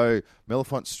 So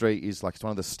Mellifont Street is like it's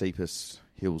one of the steepest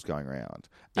hills going around.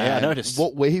 Yeah, I noticed.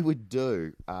 What we would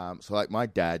do, so like my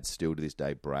dad still to this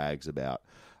day brags about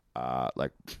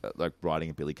like riding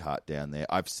a billy cart down there.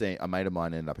 I've seen a mate of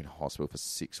mine ended up in hospital for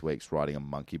 6 weeks riding a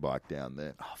monkey bike down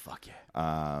there. Oh fuck yeah! Do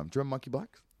you remember monkey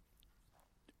bikes?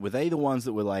 Were they the ones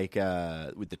that were like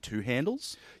with the two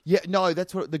handles? Yeah, no,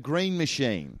 that's what the Green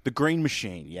Machine. The Green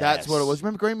Machine, yes. That's what it was.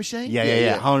 Remember Green Machine?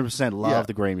 Yeah. 100% love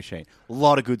the Green Machine. A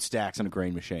lot of good stacks on a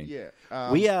Green Machine.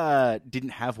 Yeah. We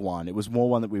didn't have one. It was more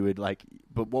one that we would like.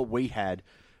 But what we had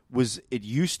was it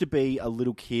used to be a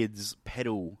little kid's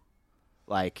pedal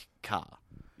like car.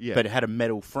 Yeah. But it had a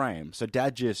metal frame. So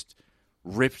Dad just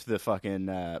ripped the fucking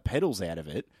pedals out of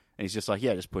it. And he's just like,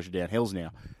 yeah, just push it down hills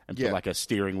now. And put like a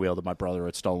steering wheel that my brother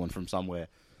had stolen from somewhere.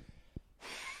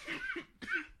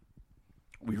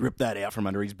 We ripped that out from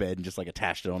under his bed and just like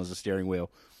attached it on as a steering wheel.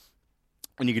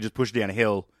 And you could just push it down a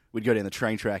hill. We'd go down the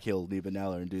train track hill near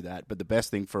Benalla and do that. But the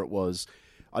best thing for it was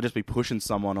I'd just be pushing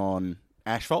someone on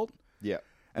asphalt. Yeah.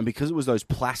 And because it was those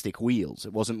plastic wheels,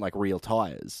 it wasn't like real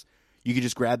tires, you could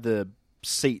just grab the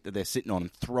seat that they're sitting on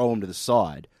and throw them to the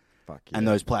side. Fuck yeah. And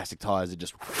those plastic tires would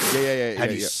just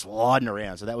have you sliding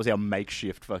around. So that was our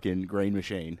makeshift fucking Green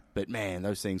Machine. But man,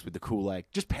 those things with the cool,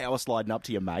 like, just power sliding up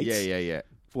to your mates. Yeah.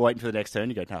 For waiting for the next turn,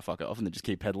 you go, nah, fuck it off, and then just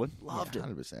keep pedaling. Loved it.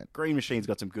 100%. Green Machine's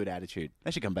got some good attitude.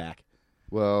 They should come back.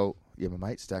 Well, yeah, my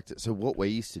mate stacked it. So what we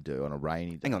used to do on a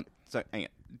rainy day... Hang on.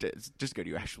 Just go to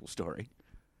your actual story.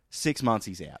 6 months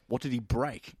he's out. What did he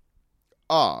break?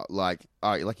 Like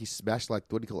he smashed, like,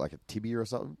 what do you call it, like a tibia or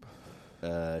something?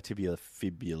 Tibia,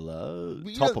 fibula,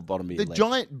 top or bottom of your leg. The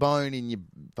giant bone in your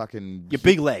fucking... Your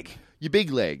big leg. Your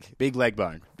big leg. Big leg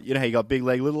bone. You know how you got big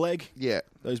leg, little leg? Yeah.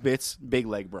 Those bits, big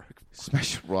leg broke.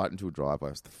 Smashed right into a driveway.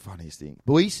 It was the funniest thing.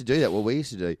 But we used to do that. What we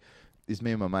used to do is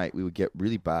me and my mate, we would get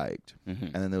really baked,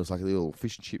 and then there was like a little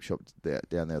fish and chip shop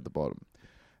down there at the bottom.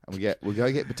 and we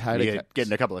go get potato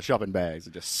getting a couple of shopping bags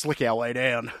and just slick our way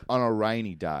down on a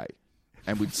rainy day,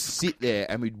 and we'd sit there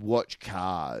and we'd watch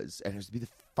cars, and it would be the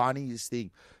funniest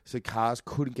thing. So cars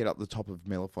couldn't get up the top of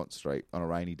Mellifont Street on a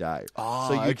rainy day. Oh,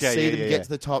 so you'd okay, see yeah, them yeah, get yeah. to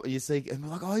the top, and you see, and we're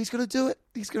like, oh, he's going to do it.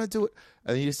 He's going to do it.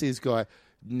 And then you just see this guy,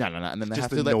 no. And then they Just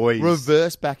have to the noise.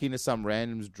 reverse back into some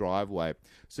random's driveway.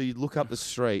 So you'd look up the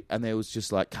street, and there was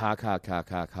just like car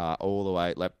all the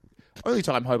way. Like, only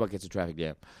time Hobart gets the traffic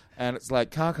down. And it's like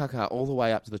car all the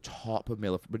way up to the top of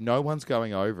Mellifont, but no one's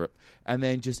going over it. And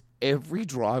then just every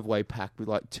driveway packed with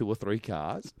like 2 or 3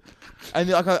 cars. And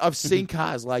like I've seen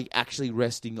cars like actually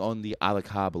resting on the other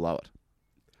car below it.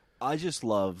 I just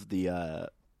love the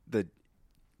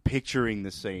picturing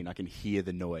the scene. I can hear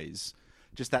the noise.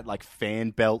 Just that like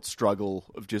fan belt struggle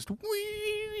of just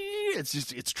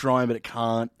it's trying but it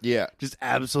can't. Yeah. Just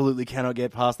absolutely cannot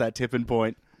get past that tipping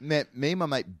point. Me and my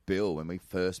mate Bill, when we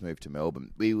first moved to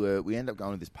Melbourne, we ended up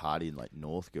going to this party in like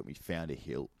Northcote. We found a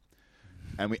hill,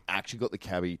 and we actually got the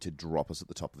cabbie to drop us at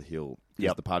the top of the hill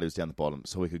because the party was down the bottom,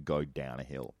 so we could go down a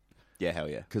hill. Yeah, hell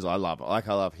yeah. Because I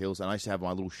love hills, and I used to have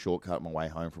my little shortcut on my way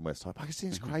home from West Hyde. I just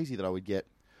think it's crazy that I would get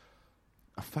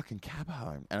a fucking cab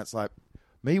home, and it's like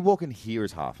me walking here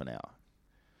is half an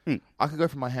hour. I could go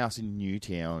from my house in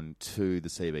Newtown to the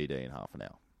CBD in half an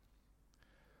hour.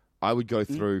 I would go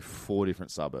through 4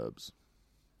 different suburbs.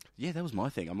 Yeah, that was my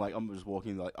thing. I'm just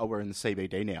walking like, oh, we're in the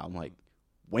CBD now. I'm like,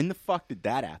 when the fuck did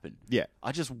that happen? Yeah.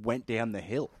 I just went down the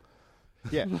hill.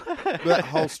 Yeah. That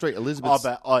whole street, Elizabeth.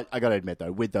 Oh, but I got to admit,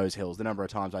 though, with those hills, the number of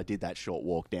times I did that short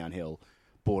walk downhill,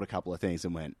 bought a couple of things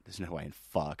and went, there's no way in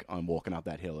fuck I'm walking up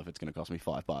that hill if it's going to cost me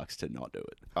 $5 to not do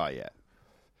it. Oh, yeah.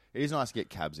 It is nice to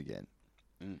get cabs again.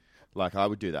 Like, I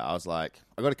would do that. I was like,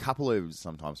 I got a couple of Ubers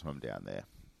sometimes when I'm down there.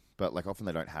 But like often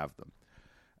they don't have them,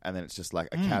 and then it's just like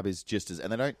a cab is just as,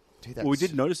 and they don't do that. Well, we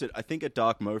did notice it. I think at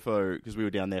Dark Mofo, because we were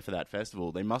down there for that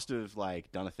festival, they must have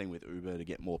like done a thing with Uber to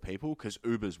get more people because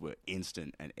Ubers were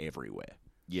instant and everywhere.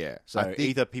 Yeah, So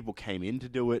either people came in to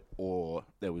do it, or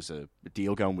there was a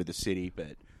deal going with the city.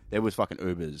 But there was fucking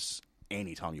Ubers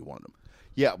anytime you wanted them.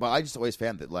 Yeah, but I just always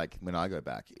found that like when I go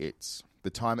back, it's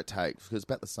the time it takes because it's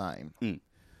about the same, and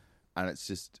it's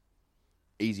just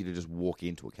easy to just walk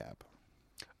into a cab.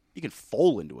 You can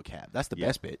fall into a cab. That's the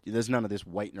best bit. There's none of this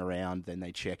waiting around. Then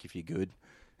they check if you're good.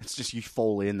 It's just you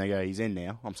fall in. They go, he's in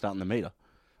now. I'm starting the meter.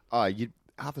 Oh,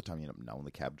 half the time you end up knowing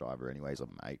the cab driver anyways, a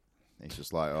mate. He's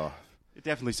just like, oh. It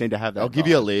definitely seemed to have that. I'll give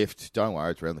you a lift. Don't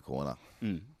worry, it's around the corner.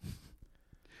 And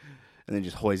then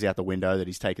just hoys out the window that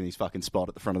he's taking his fucking spot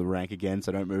at the front of the rank again,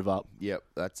 so don't move up. Yep,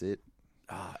 that's it.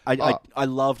 I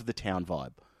loved the town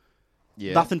vibe.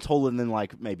 Yeah. Nothing taller than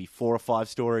like maybe 4 or 5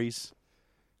 stories.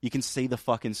 You can see the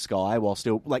fucking sky while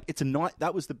still like it's a night.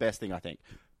 That was the best thing I think.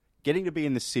 Getting to be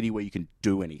in the city where you can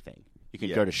do anything. You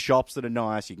can go to shops that are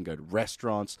nice. You can go to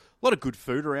restaurants. A lot of good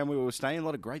food around where we were staying. A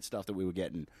lot of great stuff that we were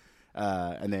getting.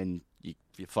 And then you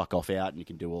fuck off out and you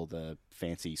can do all the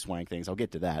fancy swank things. I'll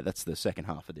get to that. That's the second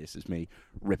half of this, is me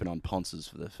ripping on ponces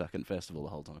for the fucking festival the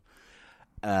whole time.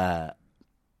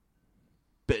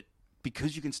 But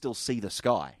because you can still see the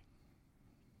sky,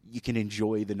 you can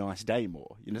enjoy the nice day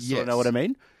more. You know what I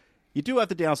mean? You do have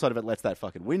the downside of it lets that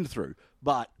fucking wind through,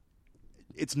 but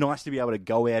it's nice to be able to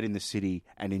go out in the city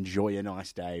and enjoy a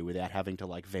nice day without having to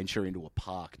like venture into a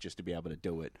park just to be able to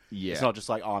do it. Yeah. It's not just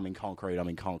like, oh, I'm in concrete.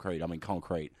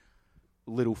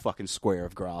 Little fucking square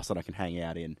of grass that I can hang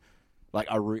out in. Like,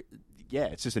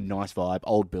 it's just a nice vibe.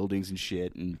 Old buildings and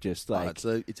shit, and just like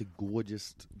it's a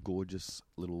gorgeous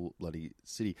little bloody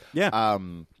city. Yeah.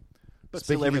 But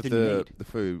still speaking everything of you need. the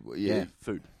food,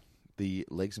 food. The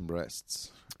legs and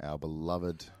breasts, our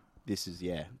beloved. This was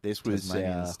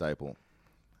Tasmanian staple.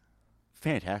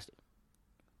 Fantastic.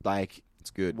 Like,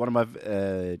 it's good. One of my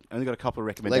only got a couple of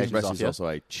recommendations. Legs and breasts off is here. also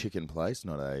a chicken place,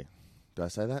 not a. Did I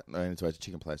say that? No, it's a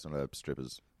chicken place, not a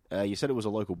strippers. You said it was a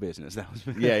local business. That was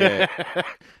Yeah.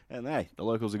 And hey, the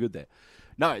locals are good there.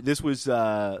 No, this was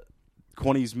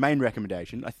Quanny's main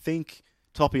recommendation. I think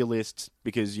top of your list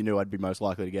because you knew I'd be most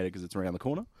likely to get it because it's around the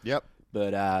corner. Yep.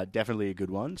 But definitely a good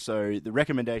one. So the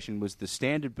recommendation was the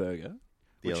standard burger,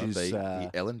 The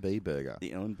L&B burger.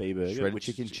 The L&B burger. Shredded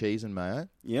chicken, cheese, and mayo.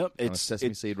 Yep. It's a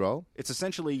sesame seed roll. It's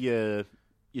essentially your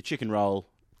chicken roll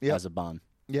as a bun.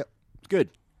 Yep. It's good.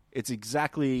 It's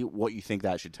exactly what you think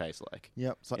that should taste like.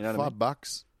 Yep. It's like You know what I mean?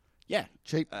 $5. Yeah.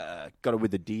 Cheap. Got it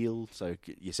with the deal. So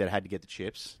you said I had to get the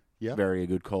chips. Yeah. Very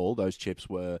good call. Those chips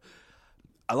were...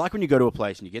 I like when you go to a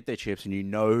place and you get their chips and you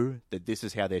know that this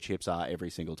is how their chips are every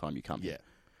single time you come here.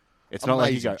 It's not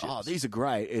like you go, chips. oh, these are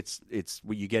great. It's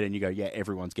where you get it and you go, yeah,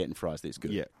 everyone's getting fries this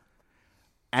good. Yeah.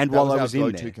 And That while was I our was in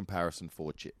go-to there, comparison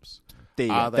for chips. there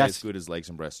you Are go. they as good as legs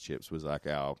and breast chips? Was like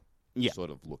our sort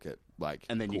of look at like,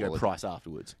 and then you go quality. price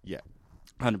afterwards. Yeah,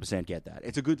 100% get that.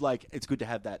 It's good to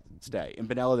have that stay. In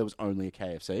Benalla, there was only a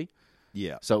KFC.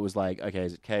 yeah. So it was like, okay,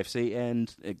 is it KFC?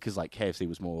 And because like KFC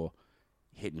was more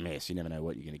hit and miss, you never know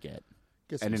what you're going to get.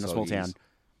 And in a small town,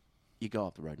 you go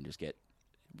up the road and just get.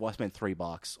 Why spend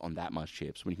 $3 on that much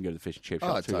chips when you can go to the fish and chip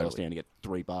shop 2 hours down and get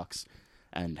 $3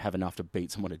 and have enough to beat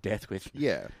someone to death with?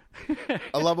 Yeah,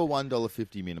 I love a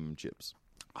 $1.50 minimum chips.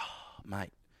 Oh,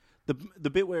 mate, the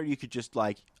bit where you could just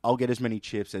like, I'll get as many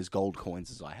chips as gold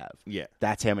coins as I have. Yeah,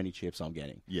 That's how many chips I'm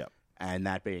getting. yeah. And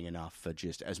that being enough for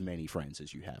just as many friends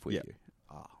as you have with Yeah. you.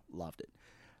 Oh, loved it.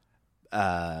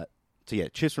 So yeah,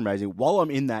 chips were amazing. While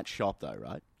I'm in that shop though,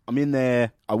 right? I'm in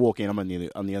there. I walk in. I'm the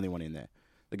only one in there.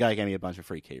 The guy gave me a bunch of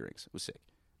free key rings. It was sick.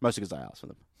 Mostly because I asked for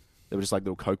them. They were just like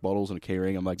little Coke bottles and a key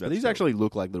ring. I'm like, these actually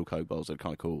look like little Coke bottles. They're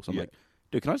kind of cool. So I'm like,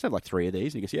 dude, can I just have like 3 of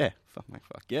these? And he goes, yeah.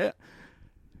 Fuck yeah.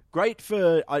 Great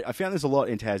for. I found this a lot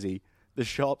in Tassie. The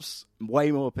shops,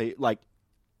 way more people. Like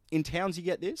in towns, you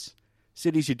get this.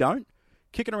 Cities, you don't.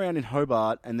 Kicking around in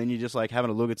Hobart, and then you're just like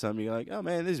having a look at something. You're like, oh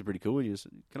man, this is pretty cool. And you just,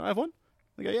 can I have one?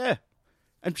 They go, yeah.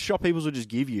 And shop peoples will just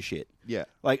give you shit. Yeah.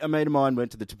 Like, a mate of mine went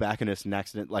to the tobacconist and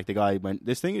accident. Like, the guy went,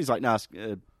 this thing? He's like, nah,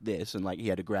 this. And, like, he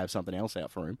had to grab something else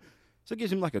out for him. So it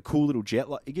gives him, like, a cool little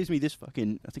jet light. It gives me this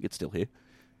fucking, I think it's still here.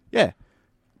 Yeah.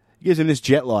 It gives him this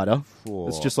jet lighter.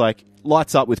 It's just, like,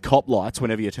 lights up with cop lights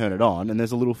whenever you turn it on. And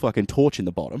there's a little fucking torch in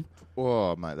the bottom.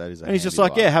 Oh, mate, that is a And he's just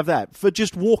like, yeah, have that. For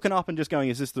just walking up and just going,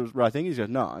 is this the right thing? He goes,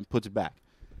 no, and puts it back.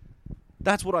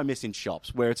 That's what I miss in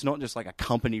shops, where it's not just like a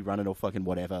company running or fucking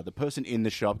whatever. The person in the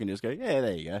shop can just go, yeah,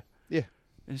 there you go. Yeah.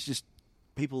 And it's just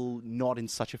people not in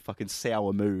such a fucking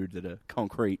sour mood that a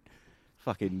concrete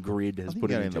fucking grid has put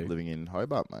you it end into. up living in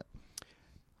Hobart, mate.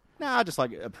 Nah, just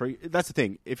like that's the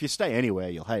thing. If you stay anywhere,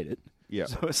 you'll hate it. Yeah.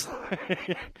 So it's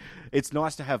like, it's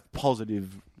nice to have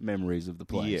positive memories of the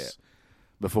place. Yeah.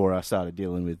 Before I started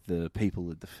dealing with the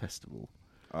people at the festival.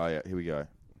 Oh, yeah, here we go.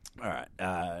 All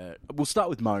right. We'll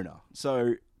start with Mona.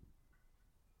 So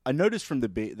I noticed from the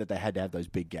bit that they had to have those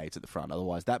big gates at the front.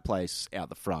 Otherwise, that place out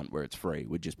the front where it's free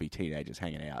would just be teenagers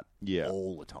hanging out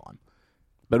all the time.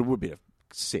 But it would be a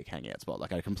sick hangout spot.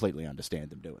 Like, I completely understand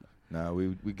them doing it. No,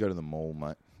 we go to the mall,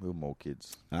 mate. We were mall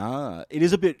kids. It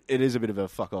is a bit of a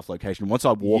fuck off location. Once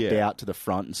I walked out to the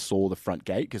front and saw the front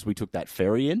gate, because we took that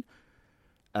ferry in.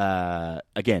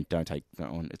 Again, don't take that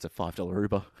on. It's a $5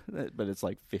 Uber, but it's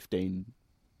like $15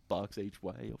 each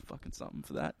way or fucking something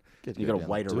for that. You got to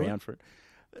wait around for it.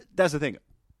 That's the thing.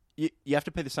 You have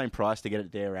to pay the same price to get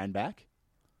it there and back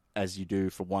as you do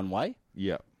for one way.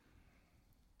 Yeah.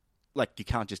 Like, you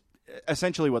can't just...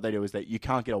 Essentially what they do is that you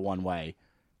can't get a one way.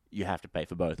 You have to pay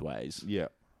for both ways. Yeah.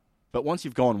 But once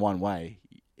you've gone one way,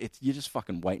 you're just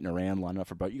fucking waiting around lining up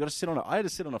for a boat. You got to sit on I had to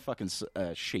sit on a fucking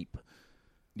sheep.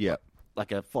 Yeah.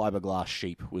 Like a fiberglass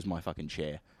sheep was my fucking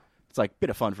chair. It's like a bit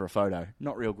of fun for a photo.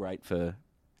 Not real great for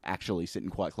actually sitting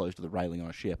quite close to the railing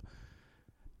on a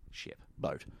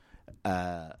boat.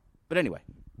 But anyway,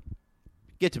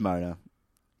 get to Mona,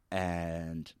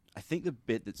 and I think the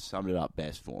bit that summed it up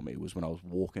best for me was when I was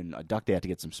walking. I ducked out to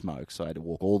get some smokes, so I had to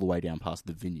walk all the way down past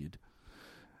the vineyard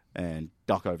and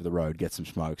duck over the road, get some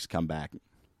smokes, come back.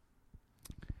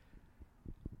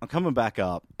 I'm coming back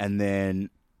up, and then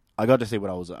I got to see what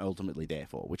I was ultimately there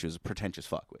for, which was pretentious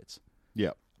fuckwits.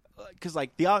 Yeah. Because,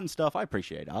 like, the art and stuff, I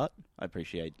appreciate art. I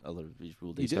appreciate a lot of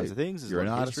visual, these kinds of things. There's You're an a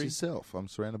lot of artist history. yourself. I'm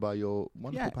surrounded by your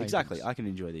wonderful paintings. Exactly. I can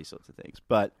enjoy these sorts of things.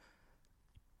 But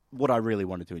what I really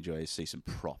wanted to enjoy is see some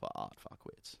proper art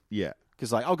fuckwits. Yeah.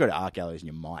 Because, like, I'll go to art galleries and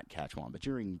you might catch one. But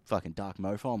during fucking Dark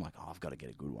Mofo, I'm like, oh, I've got to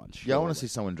get a good one. Yeah, I want to see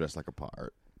someone dressed like a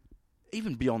pirate.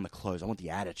 Even beyond the clothes, I want the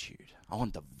attitude. I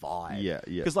want the vibe. Yeah.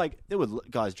 Because, like, there were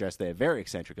guys dressed there very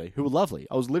eccentrically who were lovely.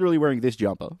 I was literally wearing this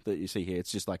jumper that you see here.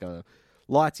 It's just like a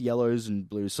lights, yellows, and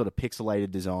blues, sort of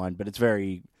pixelated design, but it's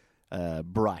very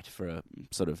bright for a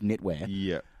sort of knitwear.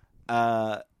 Yeah.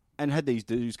 And had these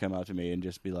dudes come up to me and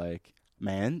just be like,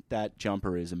 man, that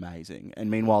jumper is amazing.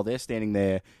 And meanwhile, they're standing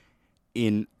there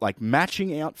in, like,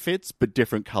 matching outfits, but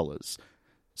different colors.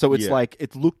 So it's like,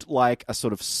 it looked like a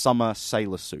sort of summer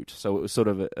sailor suit. So it was sort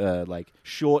of like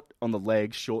short on the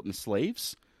legs, short in the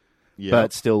sleeves,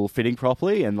 but still fitting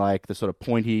properly, and like the sort of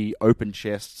pointy, open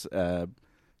chests,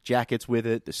 jackets with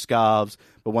it, the scarves,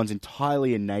 but one's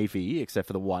entirely in navy, except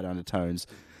for the white undertones.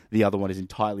 The other one is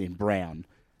entirely in brown.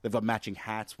 They've got matching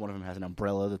hats. One of them has an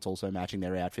umbrella that's also matching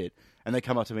their outfit. And they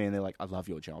come up to me and they're like, I love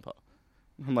your jumper.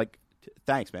 I'm like,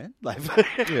 thanks, man. Like,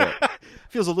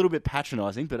 feels a little bit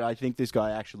patronizing, but I think this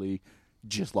guy actually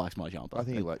just likes my jumper. I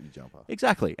think he liked your jumper.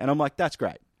 Exactly. And I'm like, that's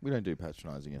great. We don't do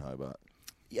patronizing in Hobart.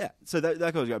 Yeah, so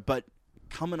that goes go. But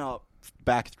coming up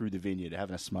back through the vineyard,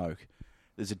 having a smoke,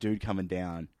 there's a dude coming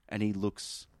down, and he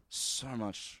looks so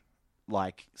much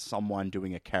like someone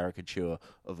doing a caricature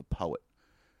of a poet.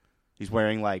 He's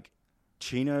wearing like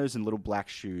chinos and little black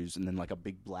shoes, and then like a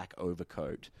big black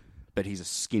overcoat. But he's a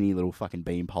skinny little fucking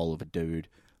beanpole of a dude.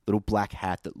 Little black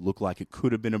hat that looked like it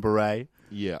could have been a beret.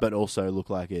 Yeah. But also looked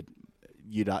like it.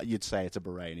 You'd say it's a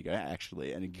beret, and you go,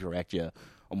 actually, and he'd correct you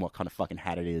on what kind of fucking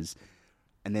hat it is.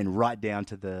 And then right down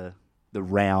to the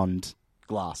round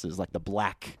glasses, like the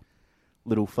black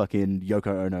little fucking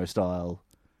Yoko Ono style.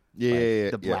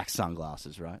 Yeah, The black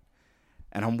sunglasses, right?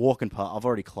 And I'm walking past. I've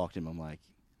already clocked him. I'm like,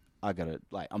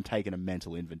 I'm taking a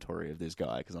mental inventory of this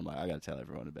guy because I'm like, I gotta tell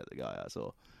everyone about the guy I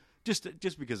saw. Just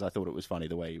because I thought it was funny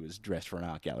the way he was dressed for an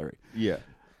art gallery. Yeah.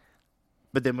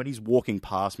 But then when he's walking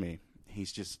past me,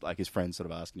 he's just like, his friend's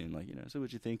sort of asking him, like, so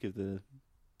what'd you think of the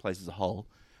place as a whole?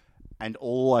 And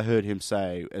all I heard him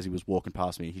say as he was walking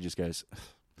past me, he just goes,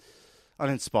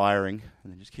 uninspiring,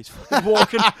 and then just keeps fucking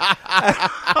walking. And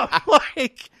I'm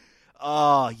like,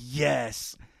 oh,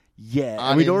 yes. Yeah.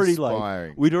 And we'd already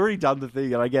done the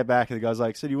thing, and I get back, and the guy's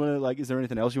like, so do you want to, like, is there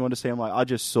anything else you want to see? I'm like, I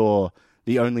just saw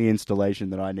the only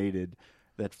installation that I needed.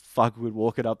 That fuck would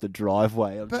walk it up the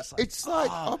driveway. I'm just like, it's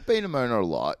like, I've been to Mona a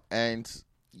lot, and,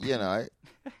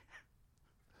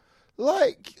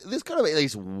 like, there's got to be at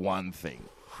least one thing.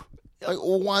 Like,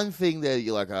 one thing that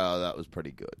you're like, oh, that was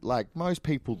pretty good. Like, most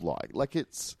people like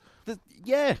it's...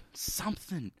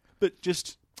 something. But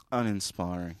just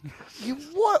uninspiring.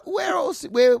 Where else,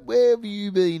 where have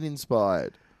you been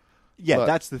inspired? Yeah,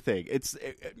 that's the thing.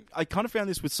 I kind of found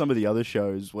this with some of the other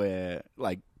shows where,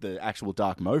 like, the actual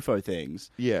Dark Mofo things.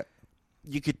 Yeah.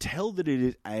 You could tell that it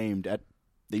is aimed at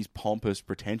these pompous,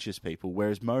 pretentious people,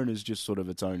 whereas Mona's just sort of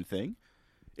its own thing.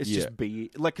 It's just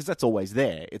because that's always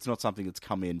there. It's not something that's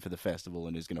come in for the festival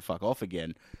and is going to fuck off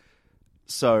again.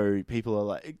 So people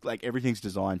are like everything's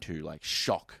designed to like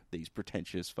shock these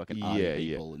pretentious fucking art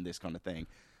people and this kind of thing.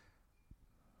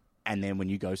 And then when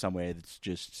you go somewhere that's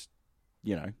just,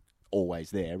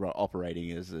 always there, right,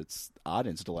 operating as its art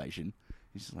installation,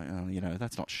 he's just like, oh,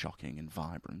 that's not shocking and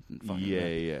vibrant and fucking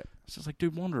yeah. It's just like,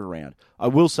 dude, wander around. I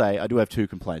will say I do have 2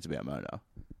 complaints about Mona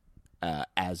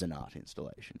as an art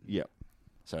installation. Yep.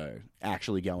 So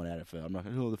actually going at it for, I'm not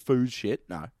going, the food's shit.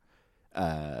 No.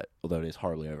 Although it is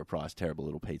horribly overpriced, terrible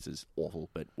little pizzas, awful,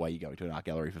 but why are you going to an art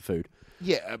gallery for food?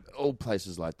 Yeah, all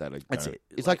places like that. That's it.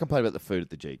 It's like complaining about the food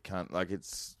at the G.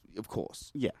 It's, of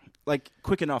course. Yeah. Like,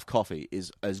 Quick Enough Coffee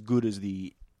is as good as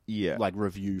the Yeah. like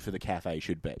review for the cafe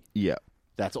should be. Yeah.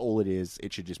 That's all it is.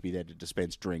 It should just be there to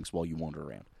dispense drinks while you wander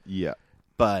around. Yeah.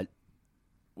 But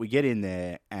we get in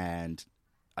there and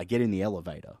I get in the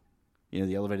elevator. You know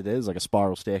the elevator there? There's like a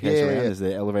spiral staircase around. There's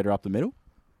the elevator up the middle.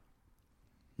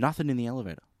 Nothing in the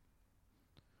elevator.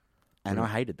 And I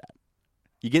hated that.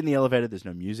 You get in the elevator, there's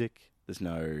no music. There's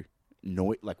no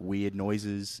like weird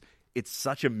noises. It's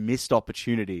such a missed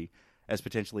opportunity as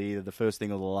potentially either the first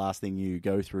thing or the last thing you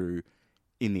go through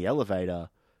in the elevator,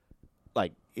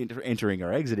 like entering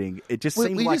or exiting. It just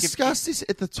seemed we like... We discussed this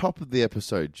at the top of the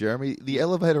episode, Jeremy. The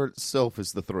elevator itself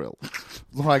is the thrill.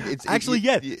 Like it's Actually,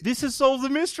 this has solved the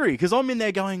mystery, because I'm in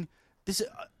there going...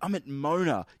 I'm at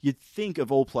Mona. You'd think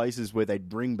of all places where they'd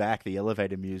bring back the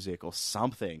elevator music or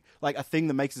something. Like a thing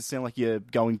that makes it sound like you're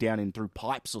going down in through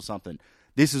pipes or something.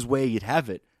 This is where you'd have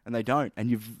it, and they don't. And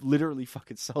you've literally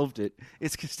fucking solved it.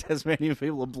 It's because Tasmanian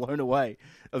people are blown away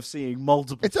of seeing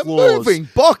multiple floors. It's a moving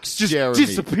box, just Jeremy.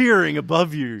 disappearing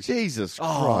above you. Jesus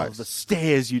Christ. Christ. The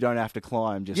stairs you don't have to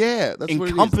climb. Just that's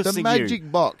encompassing what it is. The magic you.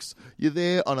 box. You're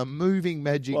there on a moving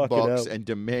magic box and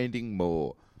demanding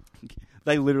more.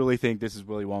 They literally think this is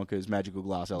Willy Wonka's magical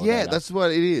glass elevator. Yeah, that's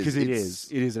what it is. Because it is.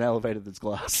 It is an elevator that's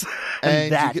glass.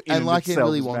 And like in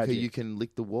Willy Wonka, magic. you can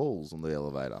lick the walls on the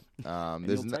elevator.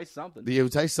 You'll taste something. You'll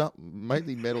taste something.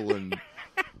 Mainly metal and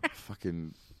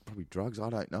fucking probably drugs.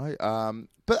 I don't know.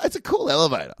 But it's a cool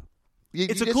elevator.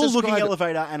 It's a cool-looking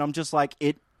elevator, and I'm just like,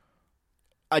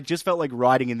 I just felt like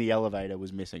riding in the elevator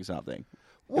was missing something.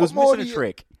 It was missing a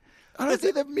trick. I don't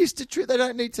think they've missed a trick. They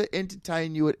don't need to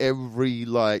entertain you at every,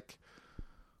 like...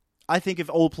 I think if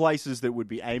all places that would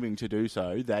be aiming to do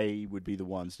so, they would be the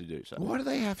ones to do so. Why do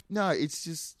they have... No, it's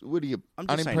just... What are you... I'm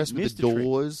just unimpressed saying, with the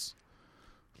doors?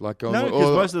 Like, no,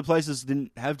 because most of the places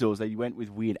didn't have doors. They went with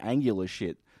weird angular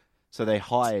shit. So they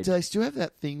hired... Do they still have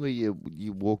that thing where you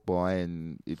walk by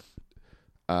and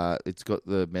it's got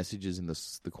the messages in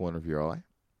the corner of your eye?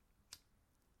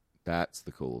 That's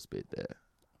the coolest bit there.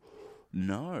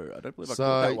 No, I don't believe I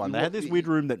caught that one. They had this weird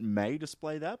room that may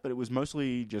display that, but it was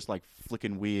mostly just like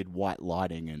flicking weird white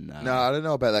lighting and... No, I don't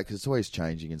know about that because it's always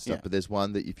changing and stuff. Yeah. But there's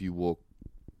one that if you walk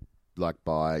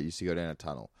used to go down a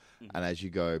tunnel, and as you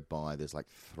go by, there's like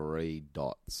 3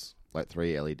 dots, like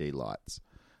 3 LED lights.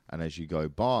 And as you go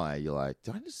by, you're like,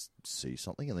 did I just see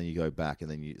something? And then you go back,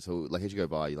 and then as you go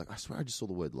by, you're like, I swear I just saw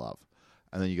the word love.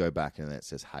 And then you go back, and then it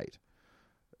says hate.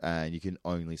 And you can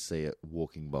only see it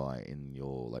walking by in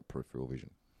your like peripheral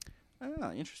vision.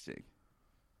 Ah, interesting.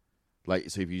 Like,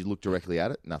 so if you look directly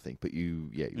at it, nothing. But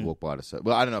you walk by it.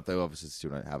 Well, I don't know if they obviously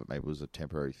still don't have it. Maybe it was a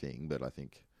temporary thing, but I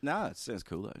think... No, it sounds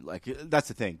cool, though. Like, that's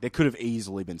the thing. There could have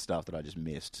easily been stuff that I just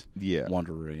missed. Yeah.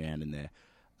 Wandering around in there.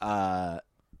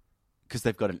 Because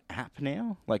they've got an app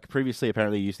now. Like, previously,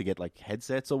 apparently, you used to get, like,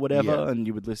 headsets or whatever, and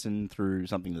you would listen through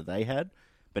something that they had.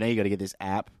 But now you got to get this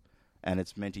app, and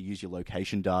it's meant to use your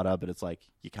location data, but it's like,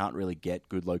 you can't really get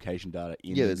good location data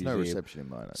in the there's museum. no reception in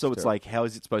mine. So it's like, how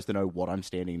is it supposed to know what I'm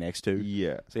standing next to?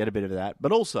 Yeah. So you had a bit of that.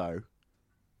 But also,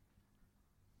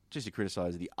 just to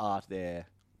criticise the art there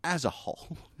as a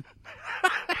whole.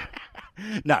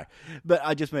 No, but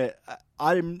I just meant,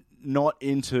 I'm not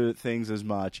into things as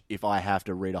much if I have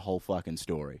to read a whole fucking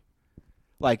story.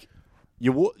 Like,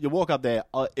 you walk up there,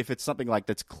 if it's something like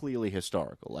that's clearly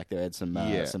historical, like they had some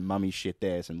mummy shit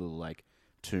there, some little like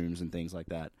tombs and things like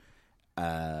that.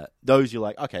 Those you're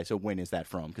like, okay, so when is that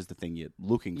from? Because the thing you're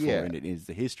looking for in it is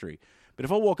the history. But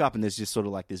if I walk up and there's just sort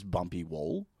of like this bumpy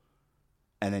wall,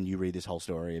 and then you read this whole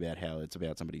story about how it's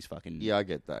about somebody's fucking... Yeah, I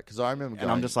get that. Because I remember going...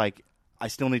 And I'm just like, I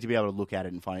still need to be able to look at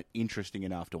it and find it interesting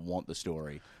enough to want the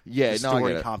story. Yeah, the story I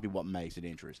get it. can't be what makes it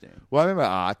interesting. Well, I remember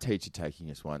our art teacher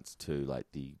taking us once to like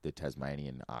the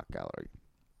Tasmanian Art Gallery,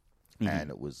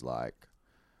 and it was like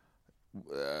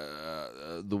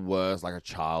the worst, like a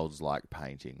child's like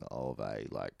painting of a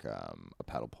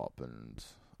paddle pop and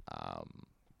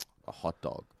a hot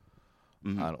dog.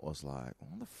 And it was like,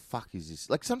 what the fuck is this?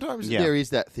 Like, sometimes there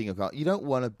is that thing of, you don't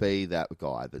want to be that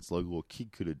guy that's like, well, a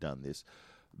kid could have done this.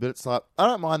 But it's like, I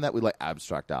don't mind that with like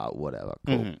abstract art, whatever.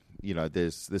 Cool. You know,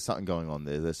 there's something going on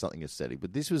there. There's something aesthetic.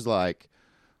 But this was like,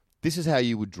 this is how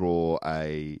you would draw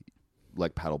a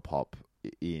like paddle pop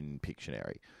in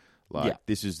Pictionary. Like,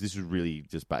 this is really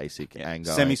just basic. And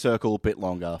going, semicircle, bit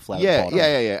longer, flat. Yeah, bottom,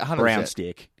 100%. brown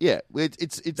stick. Yeah,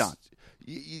 it's done.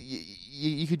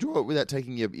 You could draw it without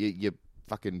taking your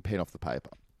fucking pen off the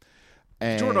paper.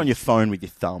 And Draw it on your phone with your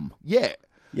thumb. Yeah.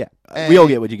 Yeah. We all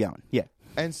get where you're going. Yeah.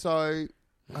 And so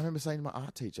I remember saying to my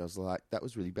art teacher, I was like, that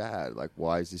was really bad. Like,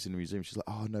 why is this in a museum? She's like,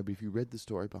 oh, no, but if you read the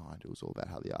story behind it, it was all about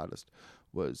how the artist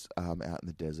was out in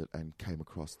the desert and came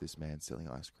across this man selling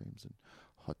ice creams and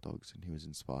hot dogs, and he was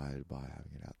inspired by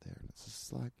having it out there. And it's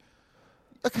just like,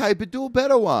 okay, but do a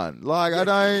better one. Like, I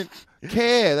don't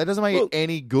care. That doesn't make it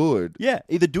any good. Yeah,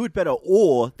 either do it better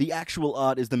or the actual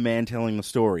art is the man telling the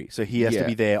story. So he has to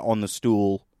be there on the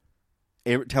stool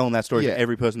telling that story to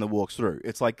every person that walks through.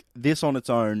 It's like, this on its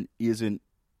own isn't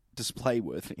display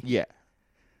worthy. Yeah.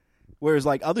 Whereas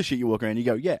like other shit you walk around, you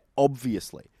go, yeah,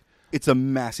 obviously. It's a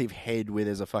massive head where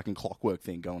there's a fucking clockwork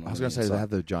thing going on. I was going to say, do they have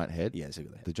the giant head? Yeah, see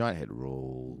what they have. The giant head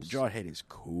rules. The giant head is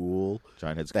cool.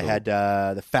 Giant head's they cool. They had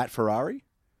the fat Ferrari.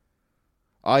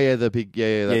 Oh, yeah, the big...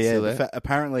 Yeah, that's still there.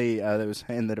 Apparently, they were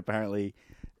saying that apparently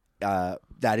that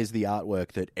is the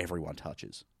artwork that everyone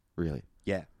touches. Really?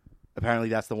 Yeah. Apparently,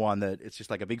 that's the one that it's just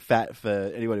like a big fat...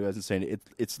 For anyone who hasn't seen it,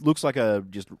 it looks like a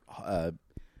just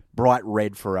bright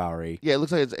red Ferrari. Yeah, it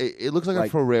looks like a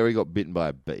Ferrari got bitten by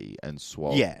a bee and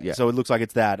swollen. Yeah, so it looks like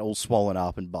it's that all swollen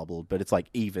up and bubbled, but it's like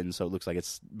even, so it looks like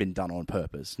it's been done on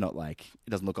purpose. Not like it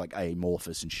doesn't look like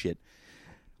amorphous and shit.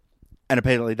 And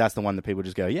apparently, that's the one that people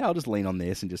just go, yeah, I'll just lean on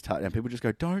this and just touch. And people just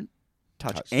go, don't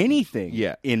touch anything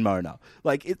in Mona.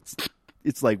 Like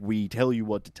it's like we tell you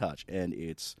what to touch, and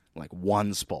it's like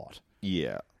one spot.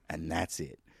 Yeah, and that's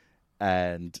it.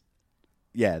 And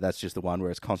yeah, that's just the one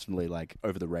where it's constantly like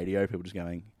over the radio, people just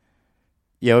going,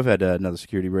 yeah, we've had another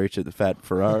security breach at the Fat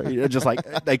Ferrari. Just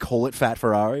like they call it Fat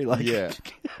Ferrari. Like, yeah.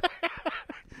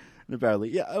 And apparently,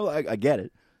 yeah, I get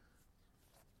it.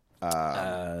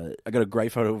 I got a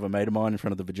great photo of a mate of mine in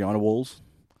front of the vagina walls.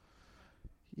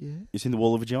 Yeah. You seen the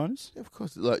wall of vaginas? Yeah, of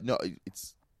course. Like, no,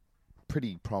 it's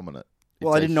pretty prominent.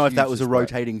 Well, I didn't know if that was a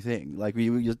rotating thing. Like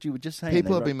you were just saying.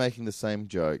 People have been making the same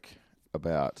joke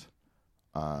about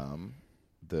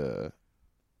the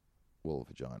wall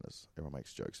of vaginas. Everyone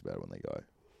makes jokes about it when they go.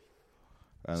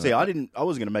 And see, I wasn't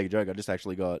going to make a joke. I just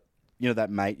actually got, that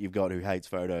mate you've got who hates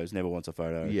photos, never wants a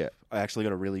photo. Yeah. I actually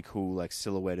got a really cool, like,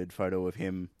 silhouetted photo of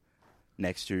him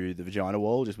next to the vagina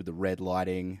wall, just with the red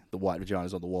lighting, the white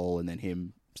vaginas on the wall, and then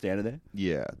him standing there.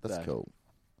 Yeah, that's cool.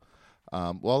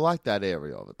 Well, I like that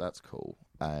area of it. That's cool.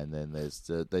 And then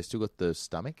they still got the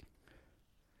stomach.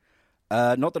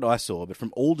 Not that I saw, but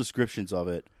from all descriptions of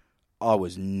it, I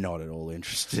was not at all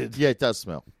interested. Yeah, it does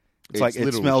smell. It's like, it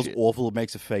literal smells shit. awful. It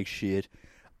makes a fake shit.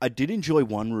 I did enjoy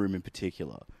one room in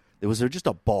particular. There was just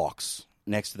a box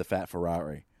next to the Fat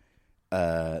Ferrari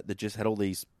that just had all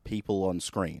these people on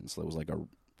screens. There was like a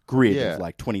grid of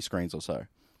like 20 screens or so.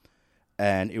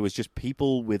 And it was just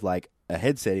people with like a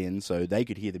headset in so they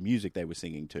could hear the music they were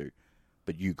singing to,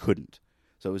 but you couldn't.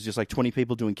 So it was just like 20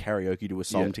 people doing karaoke to a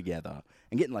song together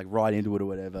and getting like right into it or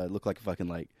whatever. It looked like a fucking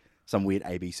like some weird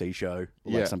ABC show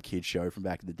or like some kid show from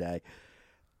back in the day.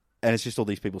 And it's just all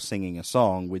these people singing a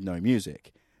song with no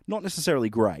music. Not necessarily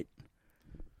great,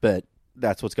 but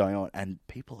that's what's going on. And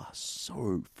people are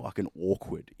so fucking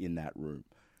awkward in that room.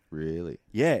 Really?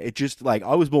 Yeah, it just, like,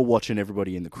 I was more watching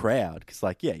everybody in the crowd, because,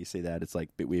 like, yeah, you see that, it's, like,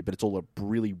 a bit weird, but it's all a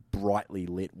really brightly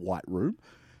lit white room,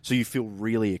 so you feel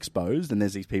really exposed, and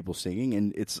there's these people singing,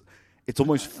 and it's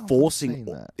almost forcing,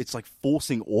 it's, like,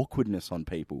 forcing awkwardness on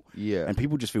people. Yeah. And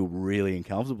people just feel really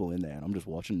uncomfortable in there, and I'm just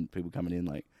watching people coming in,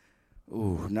 like,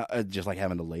 ooh, no, just, like,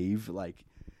 having to leave, like...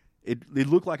 It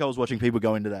looked like I was watching people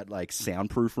go into that, like,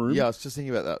 soundproof room. Yeah, I was just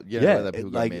thinking about that. Yeah, that people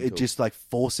like, mental. it just, like,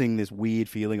 forcing this weird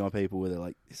feeling on people where they're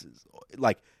like, this is...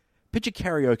 Like, picture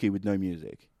karaoke with no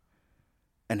music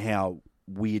and how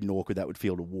weird and awkward that would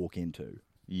feel to walk into.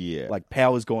 Yeah. Like,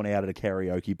 power's gone out at a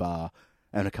karaoke bar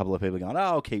and a couple of people are going, oh,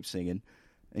 I'll keep singing.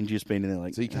 And you've just been in there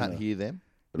like... So you can't hear them?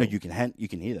 No, you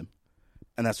can hear them.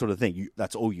 And that sort of thing.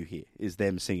 That's all you hear is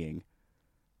them singing.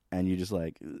 And you're just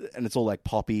like, and it's all like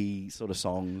poppy sort of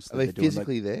songs. Are they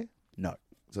physically there? No.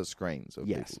 So screens of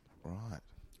yes. people. Right.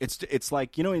 It's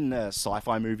like, you know, in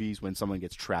sci-fi movies when someone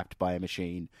gets trapped by a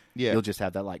machine, you'll just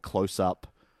have that like close-up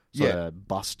sort of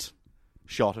bust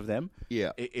shot of them.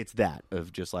 Yeah. It's that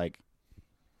of just like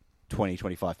 20,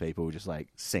 25 people just like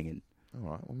singing.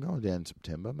 All right. Well, I'm going down in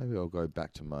September. Maybe I'll go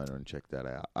back to Mona and check that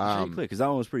out. Because that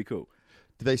one was pretty cool.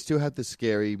 Do they still have the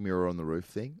scary mirror on the roof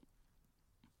thing?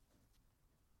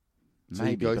 So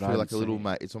Maybe, you go through like a little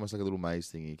maze. It's almost like a little maze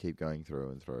thing. You keep going through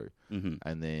and through,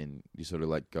 and then you sort of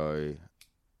like go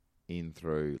in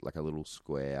through like a little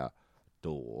square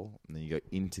door, and then you go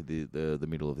into the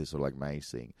middle of this sort of like maze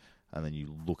thing, and then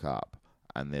you look up,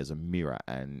 and there's a mirror,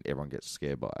 and everyone gets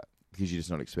scared by it because you're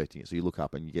just not expecting it. So you look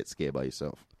up and you get scared by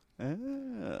yourself.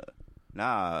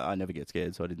 Nah, I never get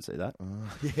scared, so I didn't see that.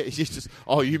 Yeah, it's just.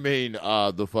 Oh, you mean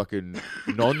the fucking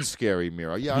non-scary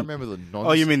mirror? Yeah, I remember the non.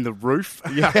 Oh, you mean the roof?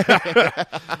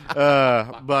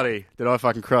 Yeah, buddy, did I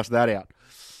fucking cross that out?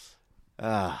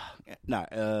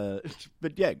 No,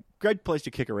 but yeah, great place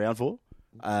to kick around for.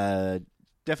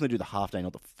 Definitely do the half day,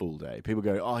 not the full day. People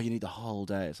go, "Oh, you need the whole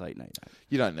day." It's like, no, you don't.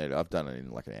 You don't need it. I've done it in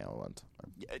like an hour once.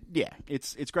 Yeah,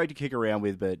 it's great to kick around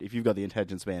with, but if you've got the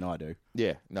attention span I do,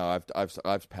 yeah, no,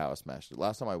 I've power smashed it.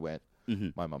 Last time I went,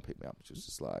 my mum picked me up. She was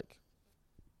just like,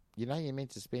 you know, you're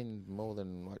meant to spend more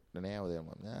than like an hour there. I'm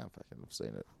like, nah, fucking, I've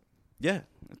seen it. Yeah,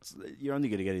 you're only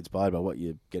going to get inspired by what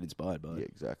you get inspired by. Yeah,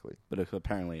 exactly. But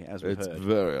apparently, as we've heard, it's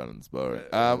very uninspiring.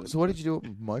 So what did you do at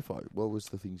MoFo? What was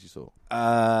the things you saw?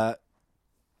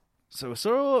 So I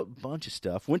saw a bunch of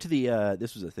stuff. Went to the,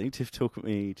 this was a thing, Tiff took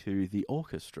me to the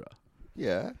orchestra.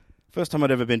 Yeah. First time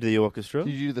I'd ever been to the orchestra.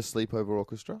 Did you do the sleepover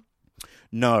orchestra?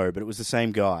 No, but it was the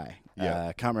same guy.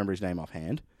 Yeah. Can't remember his name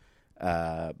offhand,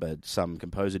 but some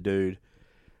composer dude.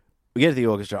 We get to the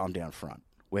orchestra, I'm down front.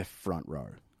 We're front row.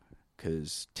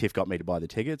 Because Tiff got me to buy the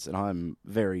tickets, and I'm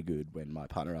very good when my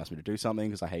partner asks me to do something,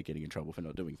 because I hate getting in trouble for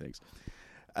not doing things.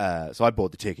 So I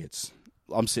bought the tickets.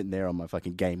 I'm sitting there on my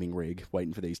fucking gaming rig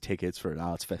waiting for these tickets for an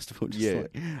arts festival.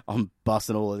 Like, I'm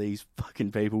busting all of these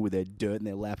fucking people with their dirt and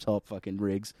their laptop fucking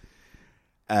rigs.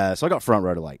 So I got front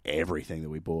row to like everything that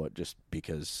we bought just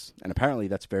because... And apparently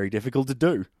that's very difficult to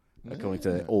do, according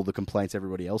to all the complaints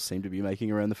everybody else seemed to be making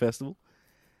around the festival.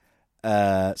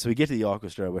 So we get to the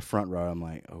orchestra, we're front row. I'm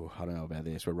like, oh, I don't know about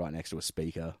this. We're right next to a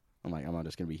speaker. I'm like, am I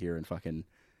just going to be hearing fucking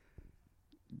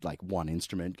like one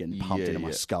instrument getting pumped into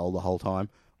my skull the whole time?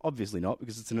 Obviously not,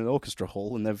 because it's in an orchestra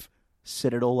hall and they've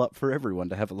set it all up for everyone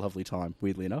to have a lovely time,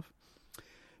 weirdly enough.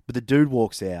 But the dude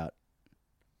walks out,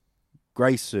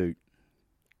 grey suit,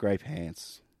 grey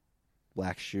pants,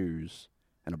 black shoes,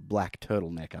 and a black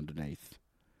turtleneck underneath.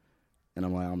 And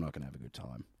I'm like, I'm not going to have a good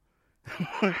time.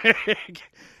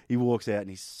 He walks out and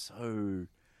he's so...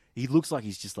 He looks like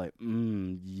he's just like,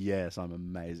 yes, I'm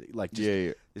amazing. Like,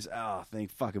 just this thing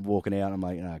fucking walking out. I'm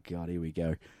like, oh, God, here we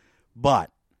go.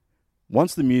 But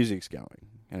once the music's going,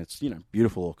 and it's, you know,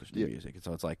 beautiful orchestra music,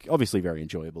 so it's like obviously very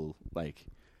enjoyable. Like,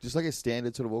 just like a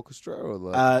standard sort of orchestra, or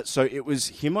like... so it was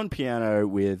him on piano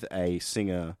with a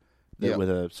singer that with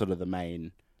a sort of the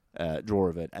main draw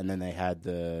of it, and then they had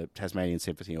the Tasmanian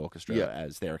Symphony Orchestra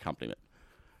as their accompaniment.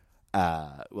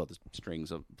 Well, the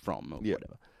strings are from or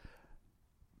whatever.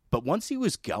 But once he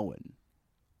was going,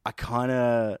 I kind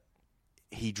of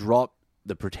he dropped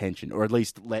the pretension, or at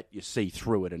least let you see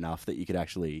through it enough that you could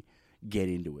actually get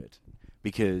into it.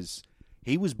 Because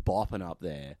he was bopping up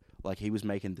there, like he was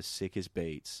making the sickest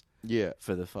beats. Yeah.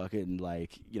 For the fucking,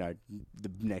 like, you know,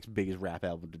 the next biggest rap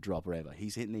album to drop or ever.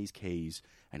 He's hitting these keys,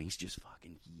 and he's just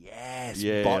fucking,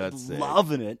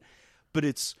 loving it. But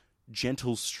it's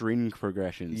gentle string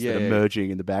progressions that are merging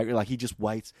in the background. Like, he just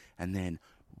waits, and then,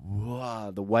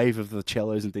 whoa, the wave of the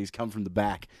cellos and things come from the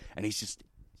back, and he's just,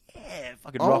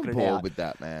 fucking rocking it out. I'm bored with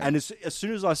that, man. And as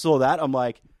soon as I saw that, I'm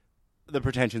like, the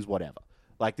pretension's whatever.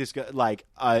 Like, this guy, like,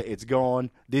 it's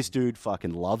gone. This dude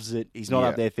fucking loves it. He's not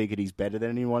up there thinking he's better than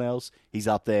anyone else. He's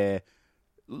up there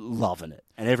loving it.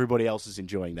 And everybody else is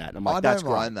enjoying that. And I'm like, that's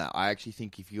great. I don't mind that. I actually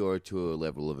think if you're to a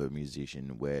level of a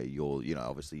musician where you're, you know,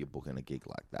 obviously you're booking a gig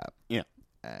like that. Yeah.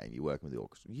 And you're working with the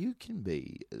orchestra, you can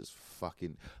be as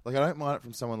fucking... Like, I don't mind it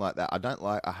from someone like that.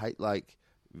 I hate, like,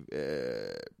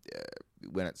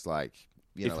 when it's like...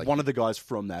 You know, if like, one of the guys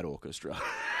from that orchestra.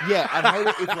 Yeah, I hate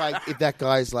it if that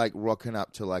guy's like rocking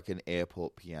up to like an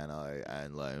airport piano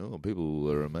and like, oh,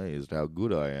 people are amazed how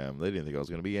good I am. They didn't think I was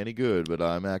going to be any good, but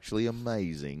I'm actually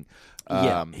amazing.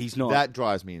 He's not. That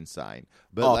drives me insane.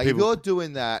 But if you're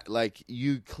doing that, like,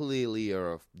 you clearly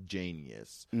are a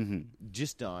genius. Mm-hmm.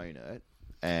 Just own it.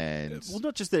 And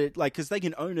not just that, like, because they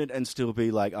can own it and still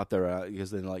be like up there because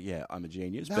they're like, yeah, I'm a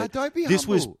genius. No, but don't be this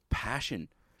humble. was passion.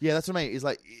 Yeah, that's what I mean. It's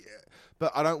like...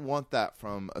 But I don't want that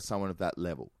from someone of that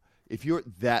level. If you're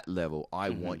at that level, I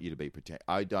want you to be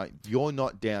protected. You're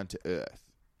not down to earth.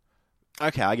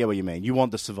 Okay, I get what you mean. You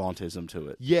want the savantism to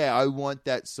it. Yeah, I want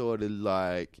that sort of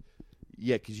like...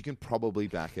 Yeah, because you can probably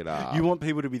back it up. You want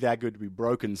people to be that good to be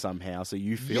broken somehow, so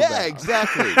you feel better.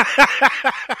 Exactly.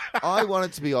 I want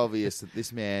it to be obvious that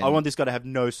this man... I want this guy to have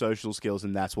no social skills,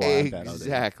 and that's why I'm better.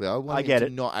 Exactly. I want him to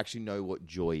not actually know what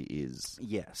joy is.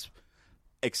 Yes.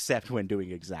 Except when doing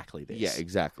exactly this. Yeah,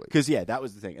 exactly. Because, that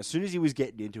was the thing. As soon as he was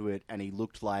getting into it and he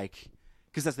looked like...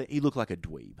 Because he looked like a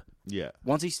dweeb. Yeah.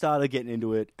 Once he started getting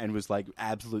into it and was, like,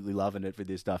 absolutely loving it for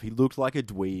this stuff, he looked like a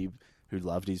dweeb who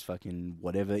loved his fucking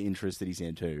whatever interest that he's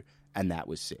into, and that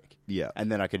was sick. Yeah.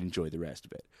 And then I could enjoy the rest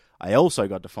of it. I also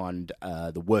got to find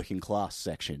the working class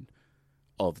section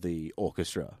of the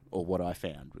orchestra, or what I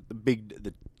found.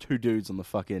 The two dudes on the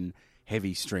fucking...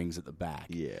 heavy strings at the back.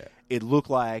 Yeah. It looked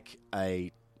like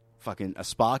a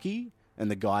Sparky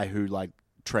and the guy who, like,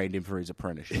 trained him for his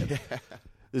apprenticeship.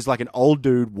 There's, like, an old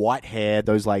dude, white hair,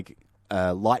 those, like,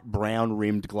 light brown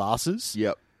rimmed glasses.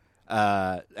 Yep.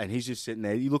 And he's just sitting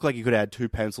there. You look like he could have had two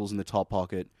pencils in the top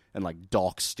pocket and, like,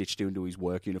 docs stitched into his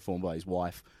work uniform by his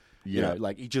wife. Yeah. You know,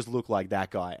 like, he just looked like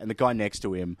that guy. And the guy next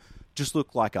to him just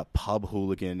looked like a pub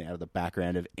hooligan out of the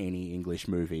background of any English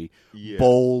movie. Yeah.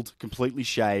 Bald, completely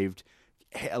shaved,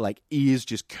 like ears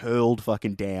just curled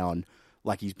fucking down,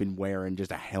 like he's been wearing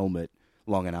just a helmet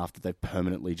long enough that they've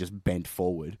permanently just bent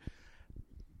forward.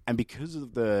 And because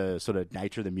of the sort of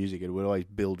nature of the music, it would always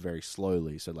build very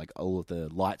slowly. So, like, all of the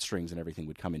light strings and everything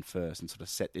would come in first and sort of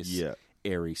set this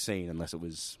airy scene, unless it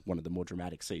was one of the more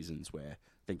dramatic seasons where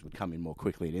things would come in more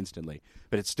quickly and instantly.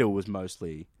 But it still was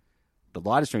mostly the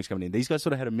lighter strings coming in. These guys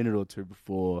sort of had a minute or two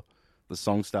before the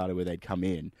song started where they'd come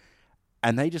in,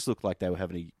 and they just looked like they were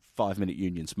having a 5-minute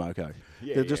union smoko.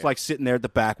 They're just like sitting there at the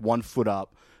back, 1 foot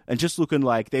up, and just looking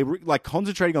like they were like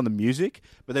concentrating on the music,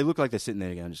 but they look like they're sitting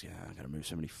there going, I gotta move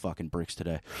so many fucking bricks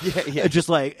today. Yeah. Just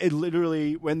like, it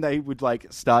literally, when they would like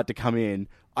start to come in,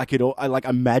 I like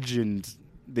imagined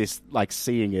this, like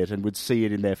seeing it, and would see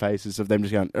it in their faces of them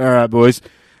just going, all right, boys,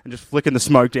 and just flicking the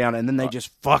smoke down, and then they just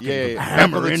fucking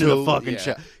hammer into the fucking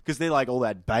shit. Because they're like all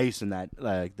that bass and that,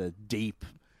 like, the deep,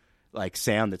 like,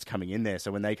 sound that's coming in there.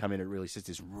 So when they come in, it really sets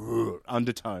this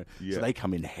undertone. So they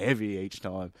come in heavy each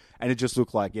time. And it just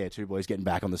looked like, two boys getting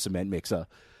back on the cement mixer.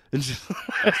 And just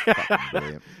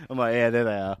brilliant. I'm like, there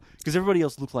they are. Because everybody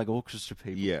else looked like orchestra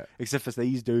people. Yeah. Except for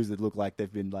these dudes that look like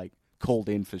they've been, like, called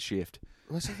in for shift.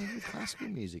 Well, that's the thing with classical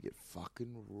music. It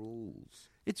fucking rules.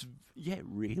 It's,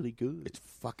 really good. It's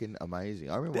fucking amazing.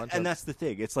 I remember one time... And that's the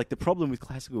thing. It's like the problem with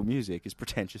classical music is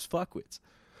pretentious fuckwits.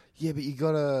 Yeah, but you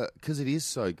gotta... Because it is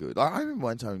so good. I remember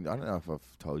one time... I don't know if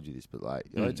I've told you this, but like...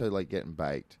 I went to like getting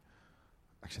baked.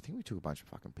 Actually, I think we took a bunch of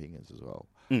fucking pingers as well.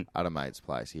 At a mate's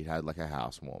place. He'd had like a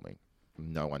housewarming.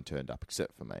 No one turned up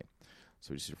except for me.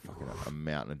 So we just did fucking a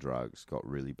mountain of drugs. Got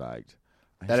really baked.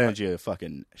 That earned you a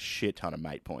fucking shit ton of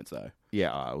mate points, though.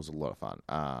 Yeah, it was a lot of fun.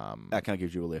 That kind of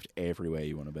gives you a lift everywhere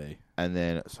you want to be. And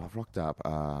then, so I've rocked up.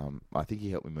 I think he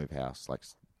helped me move house like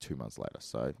 2 months later.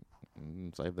 So,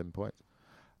 save them points.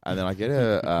 And then I get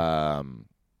and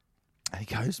he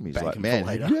goes to me, he's like, man,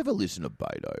 have you ever listened to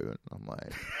Beto? And I'm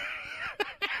like...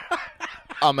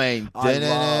 I mean,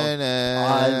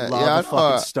 I love a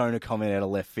fucking stoner comment out of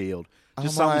left field.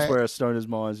 Just something where a stoner's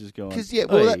mind's just going.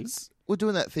 Because we're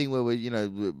doing that thing where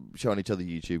we're showing each other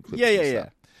YouTube clips. Yeah.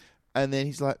 And then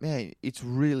he's like, man, it's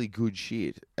really good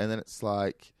shit. And then it's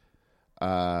like,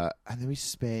 and then we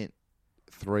spent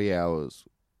 3 hours.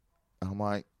 And I'm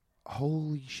like,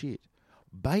 holy shit.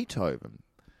 Beethoven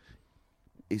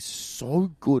is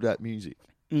so good at music.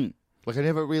 Like, I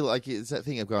never really, like, it's that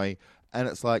thing of going, and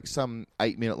it's like some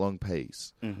 8-minute long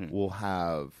piece will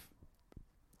have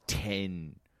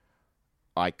 10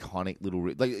 iconic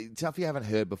little, like, stuff you haven't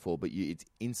heard before, but it's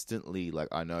instantly, like,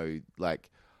 I know, like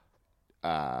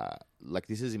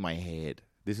this is in my head.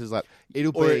 This is like,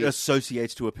 or it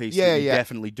associates to a piece that you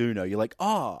definitely do know. You're like,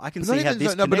 oh, I can see how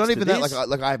this connects but not even to that. this.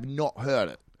 Like I have not heard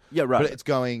it. Yeah, right. But it's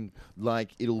going, like,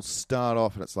 it'll start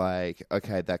off and it's like,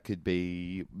 okay, that could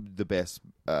be the best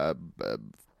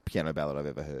piano ballad I've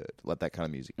ever heard. Like, that kind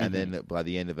of music. And then by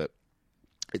the end of it,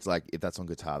 it's like, if that's on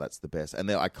guitar, that's the best. And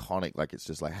they're iconic. Like, it's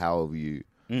just like, how have you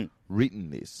written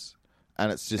this?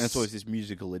 And it's just... And it's always this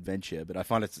musical adventure. But I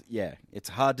find it's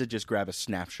hard to just grab a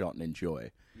snapshot and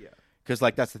enjoy. Yeah. Because,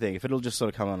 like, that's the thing. If it'll just sort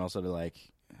of come on, I'll sort of like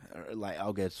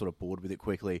I'll get sort of bored with it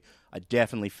quickly. I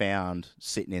definitely found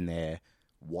sitting in there,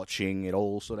 watching it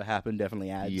all sort of happen definitely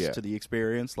adds to the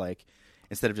experience. Like,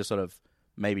 instead of just sort of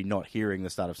maybe not hearing the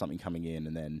start of something coming in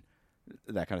and then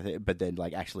that kind of thing, but then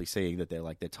like actually seeing that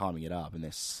they're timing it up and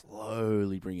they're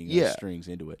slowly bringing those strings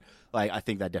into it. Like, I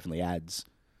think that definitely adds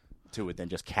to it than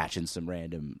just catching some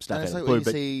random stuff out of the blue.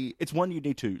 But it's one you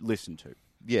need to listen to.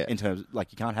 Yeah. In terms,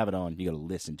 like, you can't have it on, you got to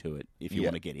listen to it if you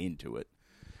want to get into it.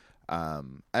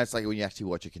 And it's like when you actually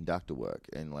watch a conductor work,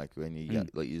 and like when you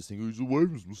like you just think, "Who's the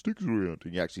wavers and sticks around?"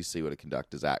 and you actually see what a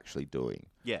conductor's actually doing.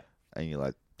 Yeah. And you're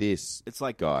like, "This, it's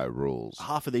like guy rules."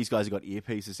 Half of these guys have got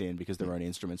earpieces in because their own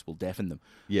instruments will deafen them.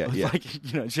 Yeah, yeah. Like,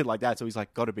 shit like that. So he's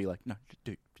like, got to be like, "No,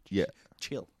 dude,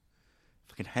 chill,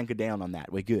 fucking hanker down on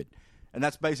that. We're good." And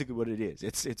that's basically what it is.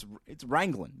 It's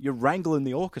wrangling. You're wrangling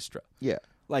the orchestra. Yeah.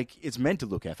 Like, it's meant to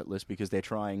look effortless because they're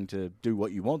trying to do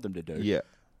what you want them to do. Yeah.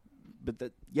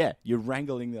 But you're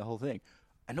wrangling the whole thing.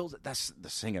 I know that's the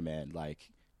singer, man. Like,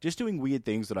 just doing weird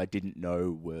things that I didn't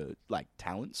know were, like,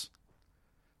 talents.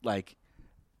 Like,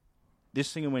 this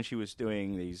singer, when she was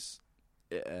doing these,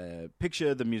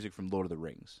 picture the music from Lord of the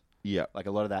Rings. Yeah. Like,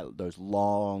 a lot of those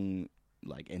long,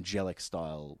 like, angelic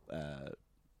style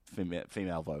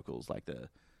female vocals, like the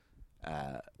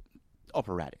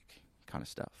operatic kind of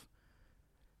stuff.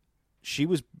 She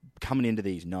was coming into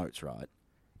these notes, right?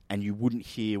 And you wouldn't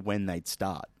hear when they'd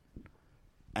start.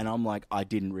 And I'm like, I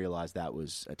didn't realize that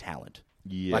was a talent.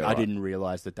 Yeah. Like, I didn't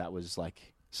realize that was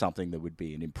like something that would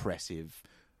be an impressive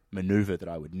maneuver that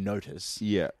I would notice.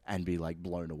 Yeah. And be like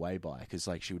blown away by. Because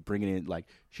like she would bring it in, like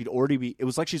it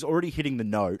was like she's already hitting the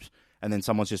note and then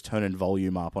someone's just turning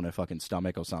volume up on her fucking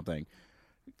stomach or something.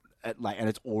 And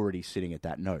it's already sitting at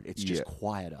that note. It's just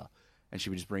quieter. And she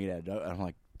would just bring it out. And I'm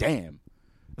like, damn.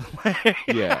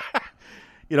 Yeah.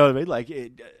 You know what I mean? Like,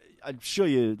 I'm sure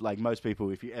you, like most people,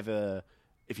 if you're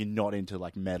not into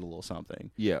like metal or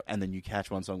something, and then you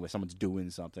catch one song where someone's doing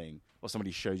something, or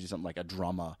somebody shows you something like a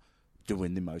drummer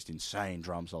doing the most insane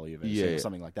drum solo you've ever seen, or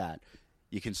something like that,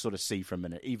 you can sort of see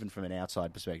even from an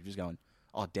outside perspective, just going,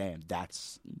 oh damn, that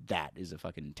is a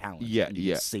fucking talent. Yeah, and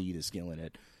you can see the skill in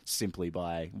it simply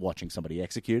by watching somebody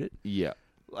execute it. Yeah.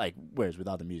 Like, whereas with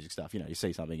other music stuff, you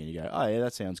see something and you go, oh yeah,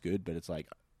 that sounds good, but it's like,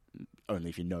 only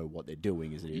if you know what they're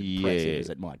doing is it impressive as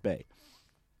it might be.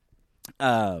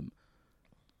 I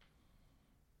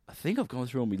think I've gone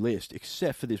through on my list,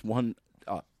 except for this one,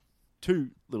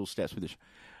 two little steps with this.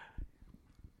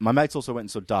 My mates also went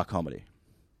and saw dark comedy.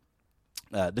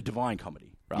 The Divine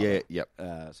Comedy, rather. Yeah, yep.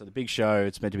 So the big show,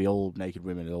 it's meant to be all naked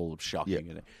women, it's all shocking.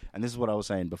 Yep. And this is what I was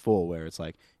saying before, where it's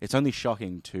like, it's only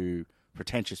shocking to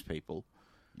pretentious people.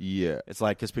 Yeah. It's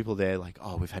like, because people there like,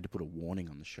 oh, we've had to put a warning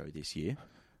on the show this year.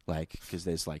 Like, because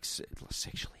there's like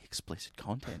sexually explicit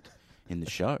content in the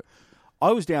show.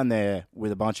 I was down there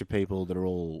with a bunch of people that are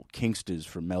all kinksters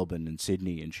from Melbourne and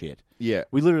Sydney and shit. Yeah.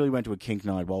 We literally went to a kink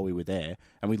night while we were there,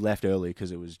 and we left early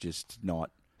because it was just not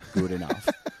good enough.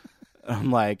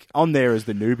 I'm like, I'm there as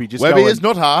the newbie, just Webby going, is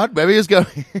not hard. Webby is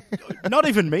going. Not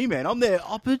even me, man. I'm there.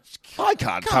 I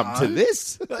can't come to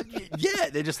this. Yeah,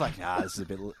 they're just like, nah, this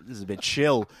is a bit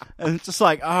chill, and it's just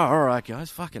like, oh, all right, guys,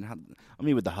 fucking, I'm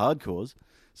here with the hardcores.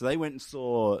 So they went and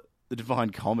saw the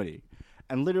Divine Comedy,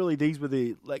 and literally these were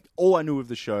all I knew of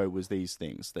the show was these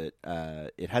things that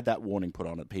it had that warning put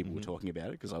on it. People were talking about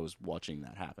it because I was watching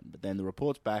that happen. But then the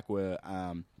reports back were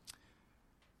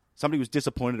somebody was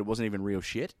disappointed it wasn't even real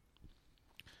shit.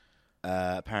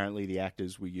 Apparently the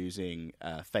actors were using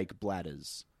fake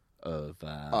bladders of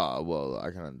well,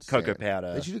 I can understand. cocoa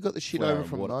powder. They should have got the shit flour over and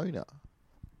from water. Mona.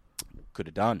 Could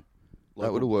have done.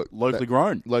 That would have worked. Locally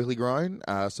grown. Locally grown,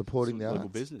 supporting the local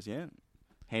arts. business, yeah.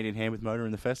 Hand in hand with Mona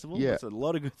and the festival. Yeah. That's a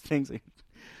lot of good things.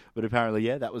 But apparently,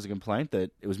 yeah, that was a complaint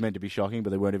that it was meant to be shocking, but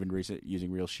they weren't even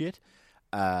using real shit.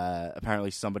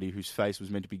 Apparently, somebody whose face was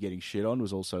meant to be getting shit on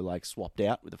was also like swapped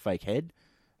out with a fake head,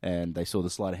 and they saw the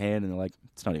sleight of hand, and they're like,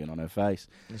 "It's not even on her face."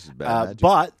 This is bad magic.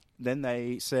 But then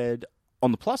they said,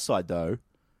 on the plus side, though,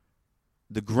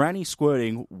 the granny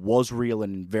squirting was real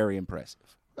and very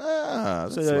impressive.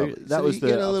 That's So lovely. that So was you the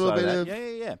get a little upside bit of of...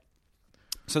 that. Yeah.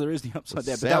 So there is the upside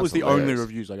there, but that sounds was the hilarious. only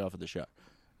reviews I got for the show,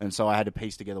 and so I had to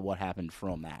piece together what happened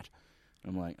from that.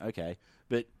 I'm like, okay,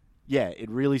 but yeah, it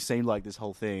really seemed like this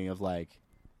whole thing of like,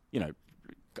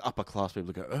 upper class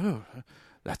people go, oh,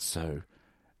 that's so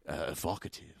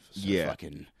evocative, so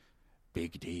fucking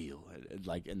big deal,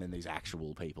 and then these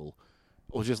actual people,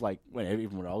 or just like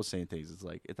even when I was seeing things, it's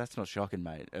like that's not shocking,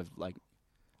 mate.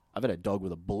 I've had a dog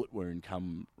with a bullet wound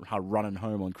come running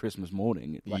home on Christmas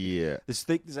morning. This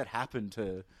thing does that happen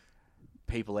to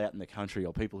people out in the country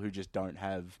or people who just don't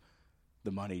have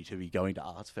the money to be going to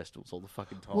arts festivals all the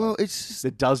fucking time? Well, it's just...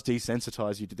 It does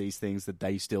desensitize you to these things that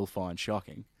they still find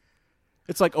shocking.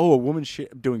 It's like, oh, a woman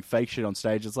doing fake shit on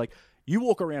stage. It's like, you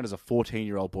walk around as a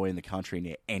 14-year-old boy in the country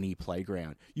near any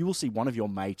playground, you will see one of your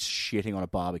mates shitting on a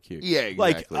barbecue. Yeah,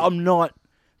 exactly. Like,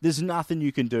 there's nothing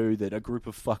you can do that a group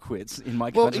of fuckwits in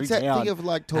my country it's that town thing of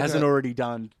like talking hasn't already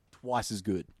done twice as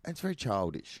good. It's very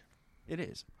childish. It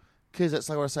is. Because it's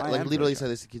like what I say, like literally say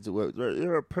this to kids at work.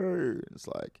 You're a poo. It's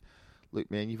like,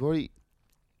 look, man, you've already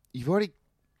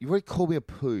called me a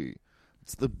poo.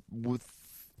 It's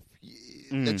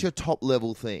that's your top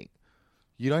level thing.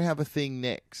 You don't have a thing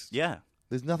next. Yeah.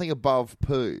 There's nothing above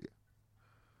poo.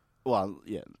 Well,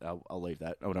 yeah, I'll leave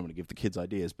that. I don't want to give the kids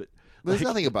ideas, but There's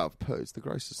nothing above poo. It's the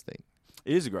grossest thing.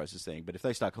 It is the grossest thing, but if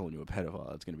they start calling you a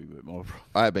pedophile, it's going to be a bit more of a problem.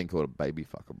 I have been called a baby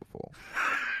fucker before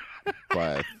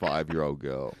by a 5-year-old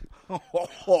girl. When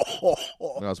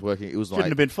I was working, it was Shouldn't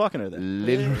like have been fucking her then.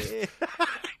 literally.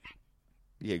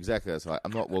 Yeah, exactly. That's like,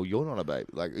 I'm not. Well, you're not a baby.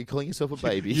 Like, are you calling yourself a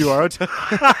baby? You are.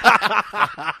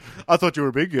 I thought you were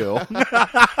a big girl. For me,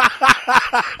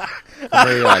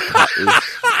 I cut this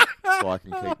so I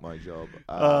can keep my job.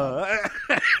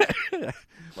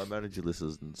 My manager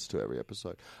listens to every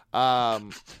episode.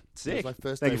 Sick. It was my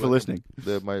first Thank day you for listening.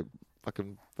 My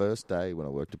fucking first day when I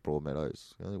worked at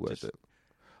Broadmeadows. I only worked at.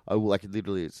 I like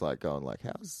literally. It's like going like,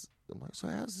 how's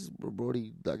this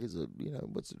Broady? Like,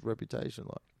 what's his reputation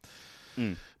like?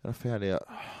 And I found out.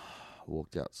 I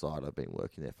walked outside. I've been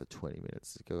working there for 20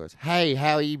 minutes. The guy goes, "Hey,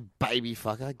 how are you, baby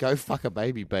fucker? Go fuck a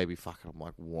baby fucker." I'm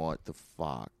like, what the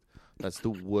fuck? That's the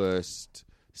worst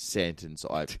sentence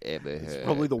I've ever heard. It's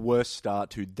probably the worst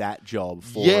start to that job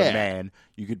for Yeah. a man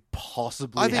you could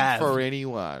possibly I think have. for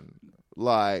anyone.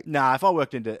 Like, Nah, if I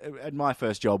worked at my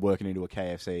first job working into a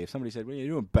KFC, if somebody said, "Well, you're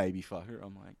doing baby fucker,"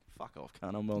 I'm like, "Fuck off,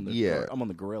 cunt! I'm on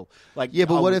the grill." Like, yeah,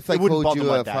 but what if they it wouldn't called bother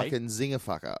you my a day. fucking zinger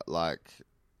fucker? Like,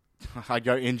 I'd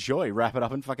go enjoy, wrap it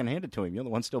up, and fucking hand it to him. You're the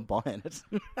one still buying it.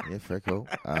 yeah, fair cool.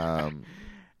 Hang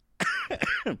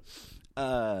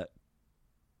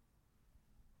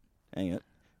it.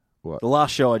 What? The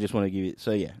last show I just want to give you.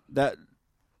 So yeah, that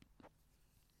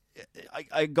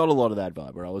I got a lot of that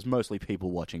vibe where I was mostly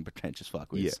people watching pretentious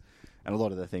fuckwits, and a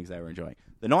lot of the things they were enjoying.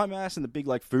 The night mass and the big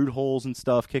like food halls and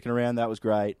stuff kicking around, that was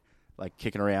great. Like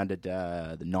kicking around at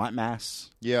the night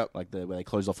mass, Yep. where they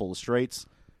closed off all the streets.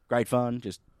 Great fun,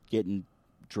 just getting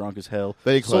drunk as hell.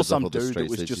 They Saw closed some up all the dude that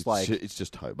streets. was just like it's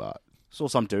just Hobart. saw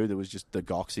some dude that was just the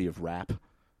Goxie of rap.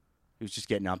 He was just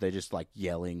getting up there, just like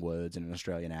yelling words in an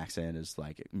Australian accent as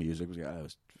like music was. It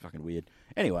was fucking weird.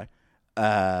 Anyway,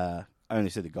 I only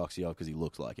said the Goxie because he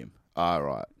looks like him. All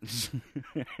right.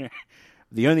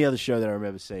 The only other show that I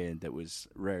remember seeing that was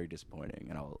very disappointing,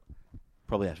 and I'll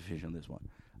probably have to finish on this one.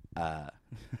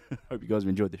 Hope you guys have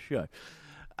enjoyed the show.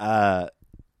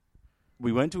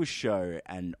 We went to a show,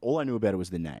 and all I knew about it was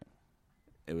the name.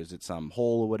 It was at some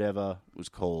hall or whatever. It was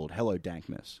called Hello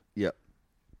Dankmas. Yep.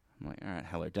 I'm like, all right,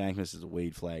 Hello Dankmas is a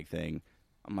weed flag thing.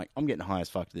 I'm like, I'm getting high as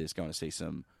fuck to this, going to see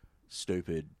some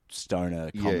stupid stoner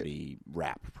comedy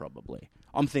rap, probably.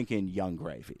 I'm thinking Young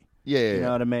Gravy. Yeah. You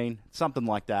know what I mean? Something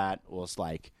like that, or it's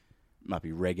like, might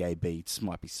be reggae beats,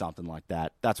 might be something like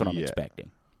that. That's what I'm expecting.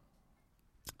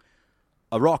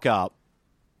 I rock up,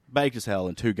 baked as hell,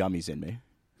 and 2 gummies in me.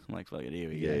 I'm like, fuck it, here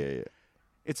we go. Yeah.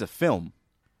 It's a film.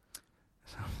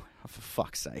 So I'm like, oh, for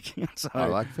fuck's sake. So, I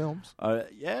like films.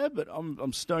 yeah, but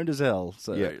I'm stoned as hell.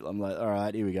 So I'm like, all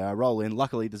right, here we go. I roll in.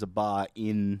 Luckily, there's a bar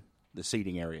in the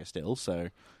seating area still. So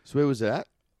where was that?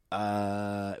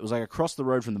 it was like across the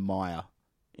road from the Maya.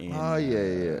 In,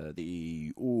 yeah.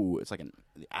 It's like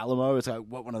the Alamo. It's like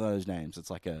one of those names. It's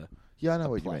like a Yeah, I know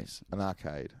what place. you mean. An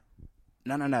arcade.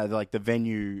 No. Like the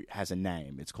venue has a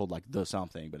name. It's called like the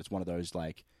something, but it's one of those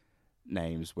like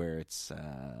names where it's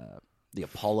the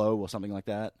Apollo or something like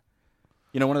that.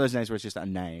 You know, one of those names where it's just a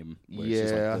name. Where it's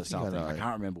just like the something. I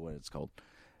can't remember what it's called.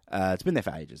 It's been there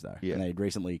for ages though, and they'd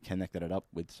recently connected it up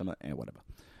with some whatever.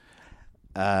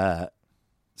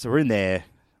 So we're in there.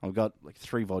 I've got like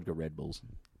 3 vodka Red Bulls.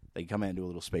 They come out and do a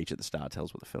little speech at the start,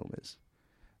 tells what the film is.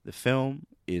 The film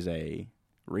is a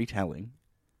retelling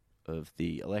of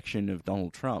the election of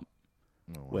Donald Trump,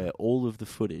 where all of the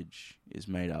footage is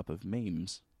made up of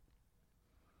memes.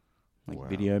 Like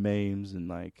video memes and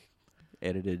like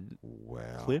edited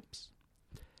clips.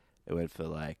 It went for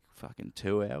like fucking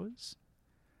 2 hours.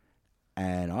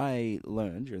 And I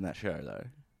learned during that show, though,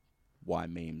 why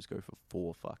memes go for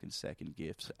 4 fucking second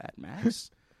GIFs at max.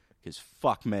 Because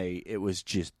fuck me, it was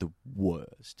just the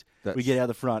worst. We get out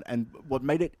the front, and what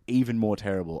made it even more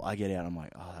terrible, I get out, I'm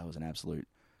like, oh, that was an absolute...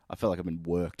 I felt like I've been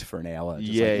worked for an hour.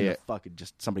 Just fucking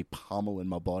just somebody pummeling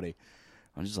my body.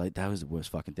 I'm just like, that was the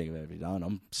worst fucking thing I've ever done.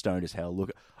 I'm stoned as hell.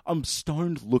 I'm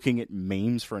stoned looking at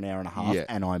memes for an hour and a half,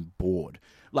 and I'm bored.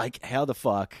 Like, how the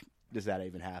fuck does that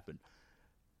even happen?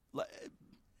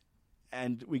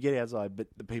 And we get outside, but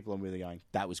the people I'm with are going,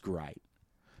 that was great.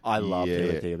 I loved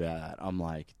everything about that. I'm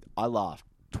like, I laughed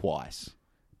twice,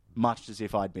 much as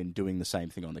if I'd been doing the same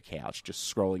thing on the couch,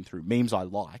 just scrolling through memes I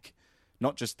like,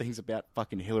 not just things about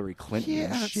fucking Hillary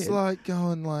Clinton and shit. It's like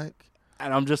going like...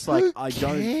 And I'm just like, I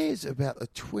don't... Who cares about the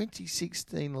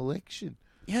 2016 election?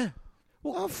 Yeah.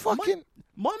 Well, fucking...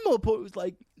 My more point was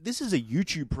like, this is a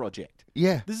YouTube project.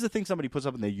 Yeah. This is a thing somebody puts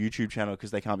up on their YouTube channel because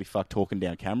they can't be fucked talking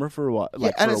down camera for a while.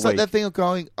 And it's like that thing of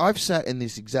going, I've sat in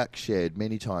this exact shed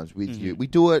many times with you. We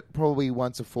do it probably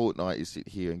once a fortnight. You sit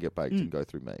here and get baked and go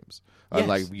through memes. Yes.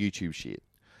 Like YouTube shit.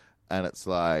 And it's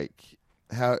like,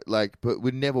 but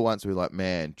we never once be like,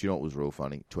 man, do you know what was real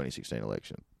funny? 2016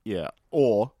 election. Yeah.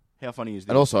 Or, how funny is this?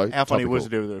 And also, how funny was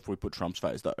it if we put Trump's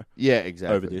face, though? Yeah,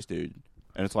 exactly. Over this dude.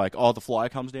 And it's like, oh, the flyer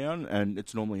comes down, and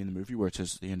it's normally in the movie where it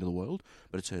says the end of the world,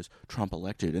 but it says Trump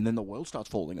elected, and then the world starts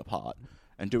falling apart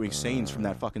and doing scenes from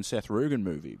that fucking Seth Rogen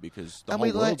movie because the whole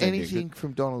world's like ending. Anything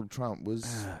from Donald Trump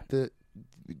was there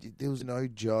was no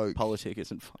joke. Politic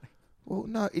isn't funny. Well,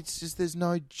 no, it's just there's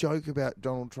no joke about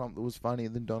Donald Trump that was funnier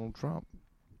than Donald Trump.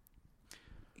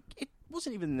 It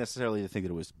wasn't even necessarily the thing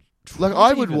that it was. Like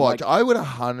I would watch, I would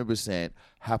 100%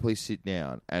 happily sit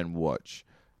down and watch.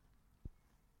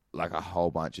 Like a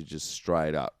whole bunch of just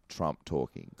straight up Trump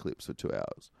talking clips for 2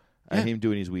 hours. And him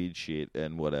doing his weird shit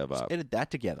and whatever. Just edit that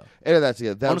together.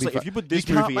 That Honestly, if you put this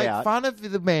you movie can't out... make fun of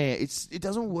the man. It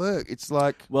doesn't work. It's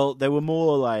like... Well, they were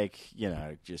more like,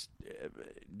 just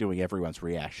doing everyone's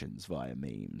reactions via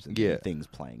memes and things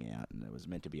playing out. And there was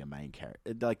meant to be a main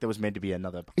character. Like, there was meant to be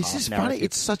another It's just funny.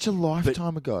 It's such a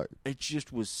lifetime ago. It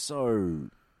just was so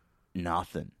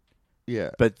nothing.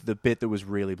 Yeah. But the bit that was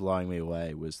really blowing me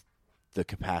away was... the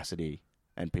capacity,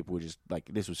 and people were just like,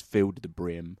 this was filled to the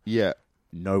brim. Yeah.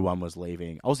 No one was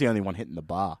leaving. I was the only one hitting the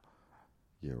bar.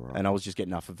 Yeah, right. And I was just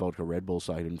getting enough of vodka Red Bull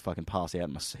so I didn't fucking pass out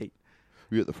in my seat.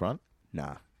 Were you at the front?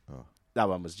 Nah. Oh. That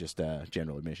one was just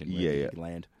general admission. You could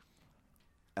land.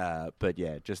 But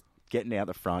yeah, just getting out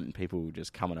the front and people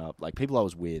just coming up, like people I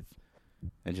was with,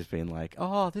 and just being like,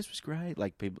 oh, this was great.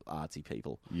 Like people, artsy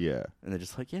people. Yeah. And they're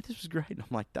just like, yeah, this was great. And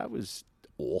I'm like, that was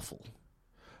awful.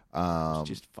 It's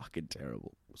just fucking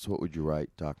terrible. So what would you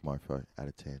rate Dark Mofo out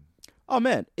of 10? Oh,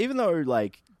 man. Even though,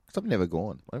 like... Because I've never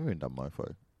gone. I've never even done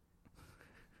Mofo.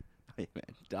 Hey, man.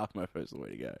 Dark Mofo's the way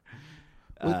to go.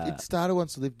 Well, it started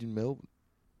once I lived in Melbourne.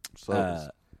 So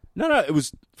No, it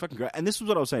was fucking great. And this was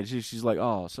what I was saying. She's like,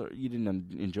 oh, so you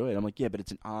didn't enjoy it? I'm like, yeah, but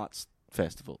it's an arts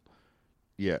festival.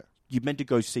 Yeah. You're meant to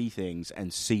go see things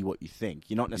and see what you think.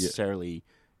 You're not necessarily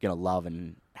going to love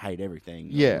and hate everything.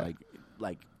 Yeah.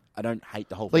 Like I don't hate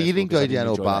the whole festival. Like, you didn't go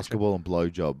down to a basketball and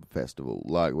blowjob festival,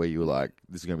 like, where you were like,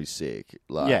 this is going to be sick.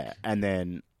 Like, yeah, and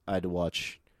then I had to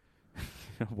watch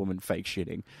a woman fake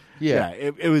shitting. Yeah.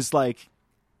 It was like,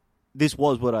 this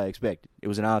was what I expected. It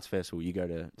was an arts festival. You go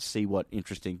to see what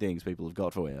interesting things people have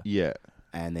got for you. Yeah.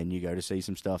 And then you go to see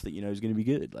some stuff that you know is going to be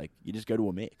good. Like, you just go to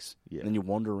a mix. Yeah. And then you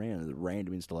wander around at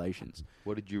random installations.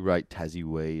 What did you rate Tassie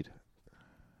Weed?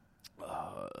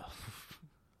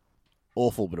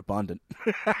 Awful but abundant.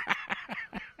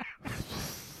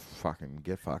 Fucking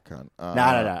get fucked, cunt.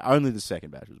 No. Only the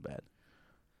second batch was bad.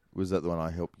 Was that the one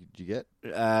I helped you get?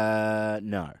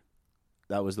 No.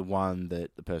 That was the one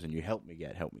that the person you helped me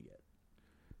get. Help?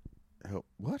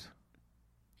 What?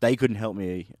 They couldn't help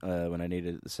me when I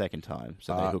needed it the second time,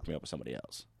 so they hooked me up with somebody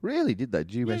else. Really? Did they?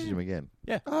 Did you message him again?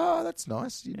 Yeah. Oh, that's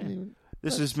nice. You didn't even...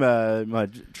 This is my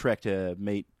trek to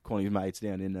meet Quanny's mates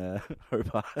down in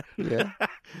Hobart. Yeah.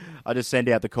 I just send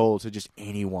out the call to just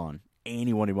anyone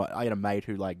who I got a mate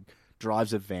who like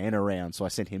drives a van around, so I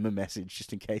sent him a message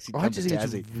just in case he comes to think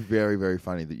Tassie. it's very, very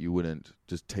funny that you wouldn't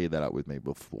just tee that up with me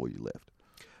before you left.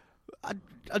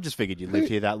 I just figured you lived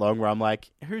here that long where I'm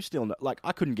like, who's still... Like,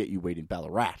 I couldn't get you weed in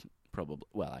Ballarat, probably.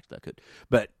 Well, actually, I could.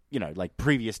 But, you know, like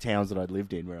previous towns that I'd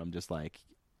lived in where I'm just like...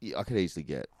 Yeah, I could easily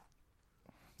get...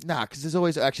 Nah, because there's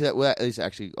always... Actually, that is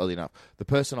actually, oddly enough, the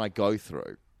person I go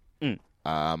through,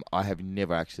 I have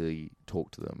never actually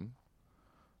talked to them,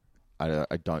 I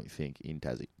don't think, in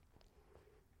Tassie.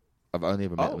 I've only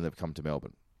ever met them when they've come to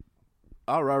Melbourne.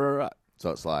 Oh, right.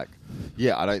 So it's like,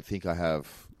 yeah, I don't think I have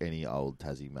any old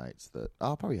Tassie mates that...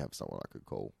 I'll probably have someone I could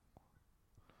call.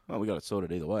 Well, we got it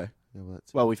sorted either way. Yeah,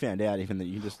 well, we found out even that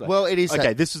you just... Like, well, it is...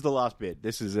 Okay, this is the last bit.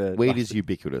 This is a... Weed is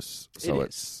ubiquitous, so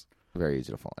it's very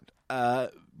easy to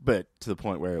find. But to the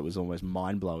point where it was almost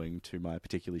mind-blowing to my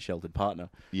particularly sheltered partner.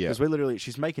 Yeah. Because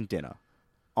she's making dinner.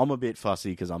 I'm a bit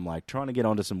fussy because I'm like trying to get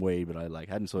onto some weed, but I like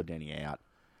hadn't sorted any out.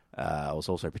 I was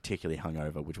also particularly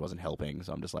hungover, which wasn't helping.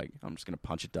 So I'm just like, I'm just going to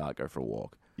punch it dark, go for a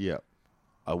walk. Yeah.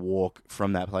 I walk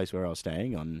from that place where I was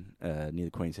staying on near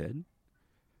the Queen's Head.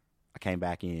 I came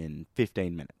back in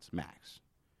 15 minutes max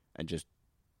and just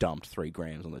dumped 3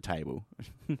 grams on the table.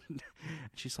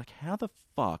 She's like, how the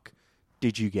fuck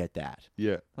did you get that?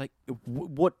 Yeah. Like,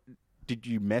 what did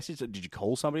you message? Did you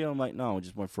call somebody? I'm like, no, I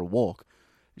just went for a walk.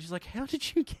 And she's like, how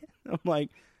did you get... I'm like,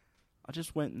 I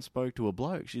just went and spoke to a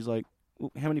bloke. She's like,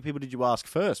 well, how many people did you ask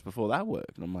first before that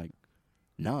worked? And I'm like,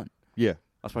 none. Yeah.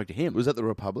 I spoke to him. Was that the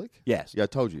Republic? Yes. Yeah, I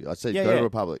told you. I said, go to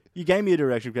Republic. You gave me a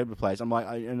direction to the place. I'm like,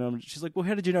 she's like, well,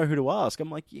 how did you know who to ask? I'm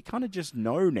like, you kind of just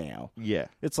know now. Yeah.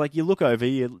 It's like you look over,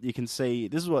 you can see...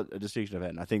 This is what a distinction I've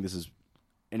had, and I think this is...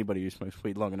 Anybody who smokes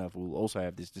weed long enough will also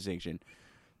have this distinction.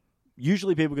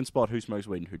 Usually people can spot who smokes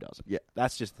weed and who doesn't. Yeah.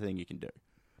 That's just the thing you can do.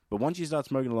 But once you start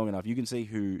smoking it long enough, you can see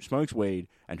who smokes weed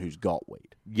and who's got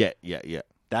weed. Yeah.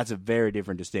 That's a very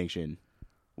different distinction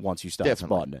once you start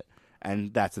spotting it.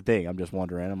 And that's the thing. I'm just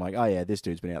wandering around. I'm like, oh, yeah, this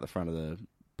dude's been out the front of the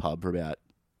pub for about,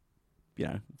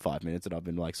 5 minutes, and I've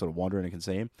been like sort of wandering and can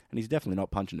see him. And he's definitely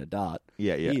not punching a dart.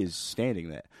 Yeah. He is standing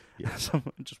there. Yeah. So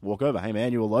I just walk over. Hey,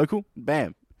 man, you a local?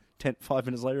 Bam. 5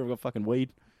 minutes later, I've got fucking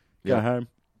weed. Go home.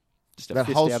 Just a that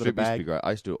fist whole out of the strip used to bag. be great. I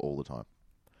used to do it all the time.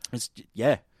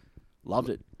 Loved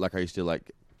it. Like I used to like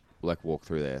walk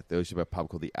through there. There used to be a pub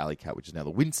called the Alley Cat, which is now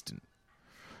the Winston.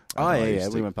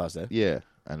 And we went past there. Yeah,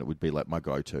 and it would be like my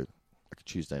go-to. Like a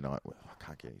Tuesday night, well, I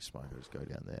can't get any smoke. I just go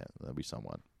down there. There'll be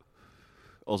someone.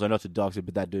 Also, not to dox it,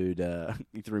 but that dude,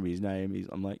 he threw me his name.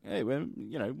 I'm like, hey, well,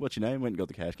 what's your name? Went and got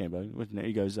the cash came back. What's your name?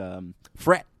 He goes,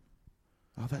 Fret.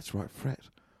 Oh, that's right, Fret.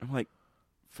 I'm like,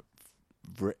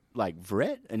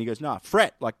 Vret? And he goes, nah,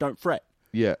 fret, like don't fret.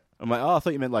 Yeah. I'm like, oh, I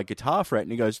thought you meant like guitar fret.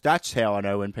 And he goes, that's how I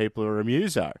know when people are a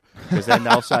muso. Because then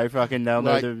they'll say they'll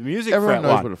know the music everyone fret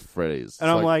knows one. what a fret is.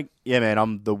 And I'm like, yeah, man,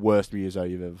 I'm the worst muso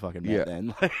you've ever fucking met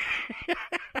then.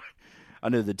 I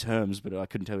knew the terms, but I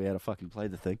couldn't tell you how to fucking play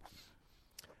the thing.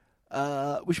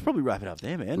 We should probably wrap it up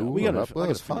there, man. Ooh, I got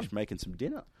to fun. finish making some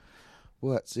dinner.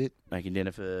 Well, that's it. Making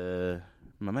dinner for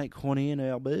my mate Quanny and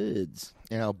our birds.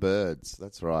 Our birds.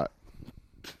 That's right.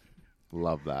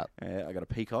 Love that. I got a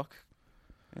peacock,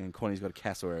 and Quanny's got a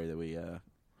cassowary that we...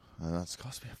 That's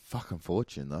cost me a fucking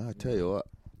fortune, though. I tell you what.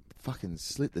 Fucking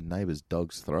slit the neighbour's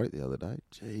dog's throat the other day.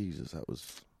 Jesus, that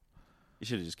was... You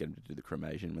should have just get them to do the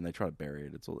cremation. When they try to bury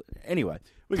it, it's all... Anyway,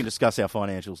 we can discuss our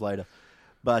financials later.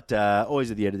 But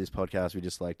always at the end of this podcast, we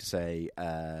just like to say,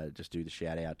 just do the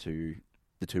shout-out to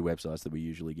the 2 websites that we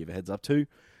usually give a heads-up to.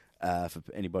 For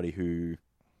anybody who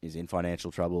is in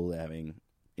financial trouble, they're having...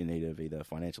 in need of either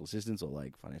financial assistance or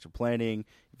like financial planning,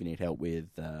 if you need help with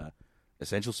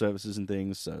essential services and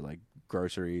things, so like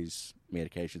groceries,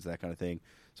 medications, that kind of thing.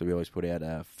 So we always put out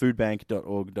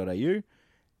foodbank.org.au,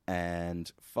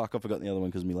 and fuck, I've forgotten the other one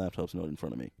because my laptop's not in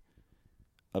front of me.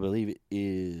 I believe it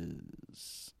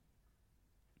is...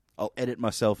 I'll edit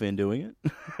myself in doing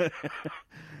it,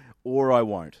 or I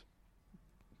won't.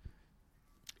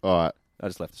 All right. I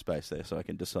just left the space there so I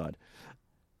can decide.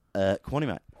 Quanny,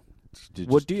 mate.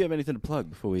 Do you have anything to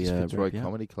plug before we... Fitzroy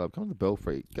Comedy Club. Come to the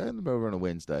Belfry. Go in the Belfry on a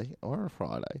Wednesday or on a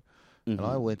Friday, and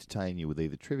I will entertain you with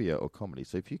either trivia or comedy.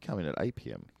 So if you come in at 8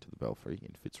 p.m. to the Belfry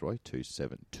in Fitzroy,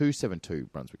 272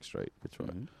 Brunswick Street, Fitzroy,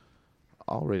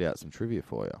 I'll read out some trivia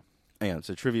for you. Hang on,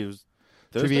 so trivia's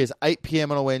Thursday? Trivia is 8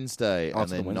 p.m. on a Wednesday, and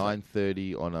then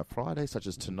 9:30 on a Friday, such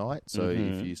as tonight. So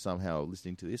if you somehow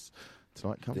listening to this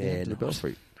tonight, come down to the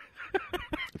Belfry.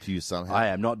 If you somehow I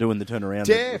am not doing the turnaround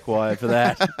Jeff! required for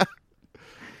that.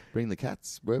 bring the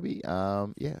cats, Werby.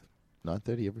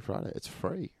 9:30 every Friday. It's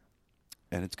free.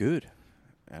 And it's good.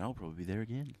 And I'll probably be there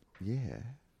again. Yeah.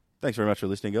 Thanks very much for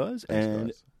listening, guys. Thanks, and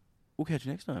guys. we'll catch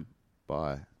you next time.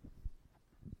 Bye.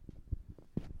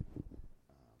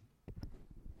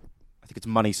 I think it's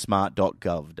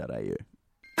moneysmart.gov.au.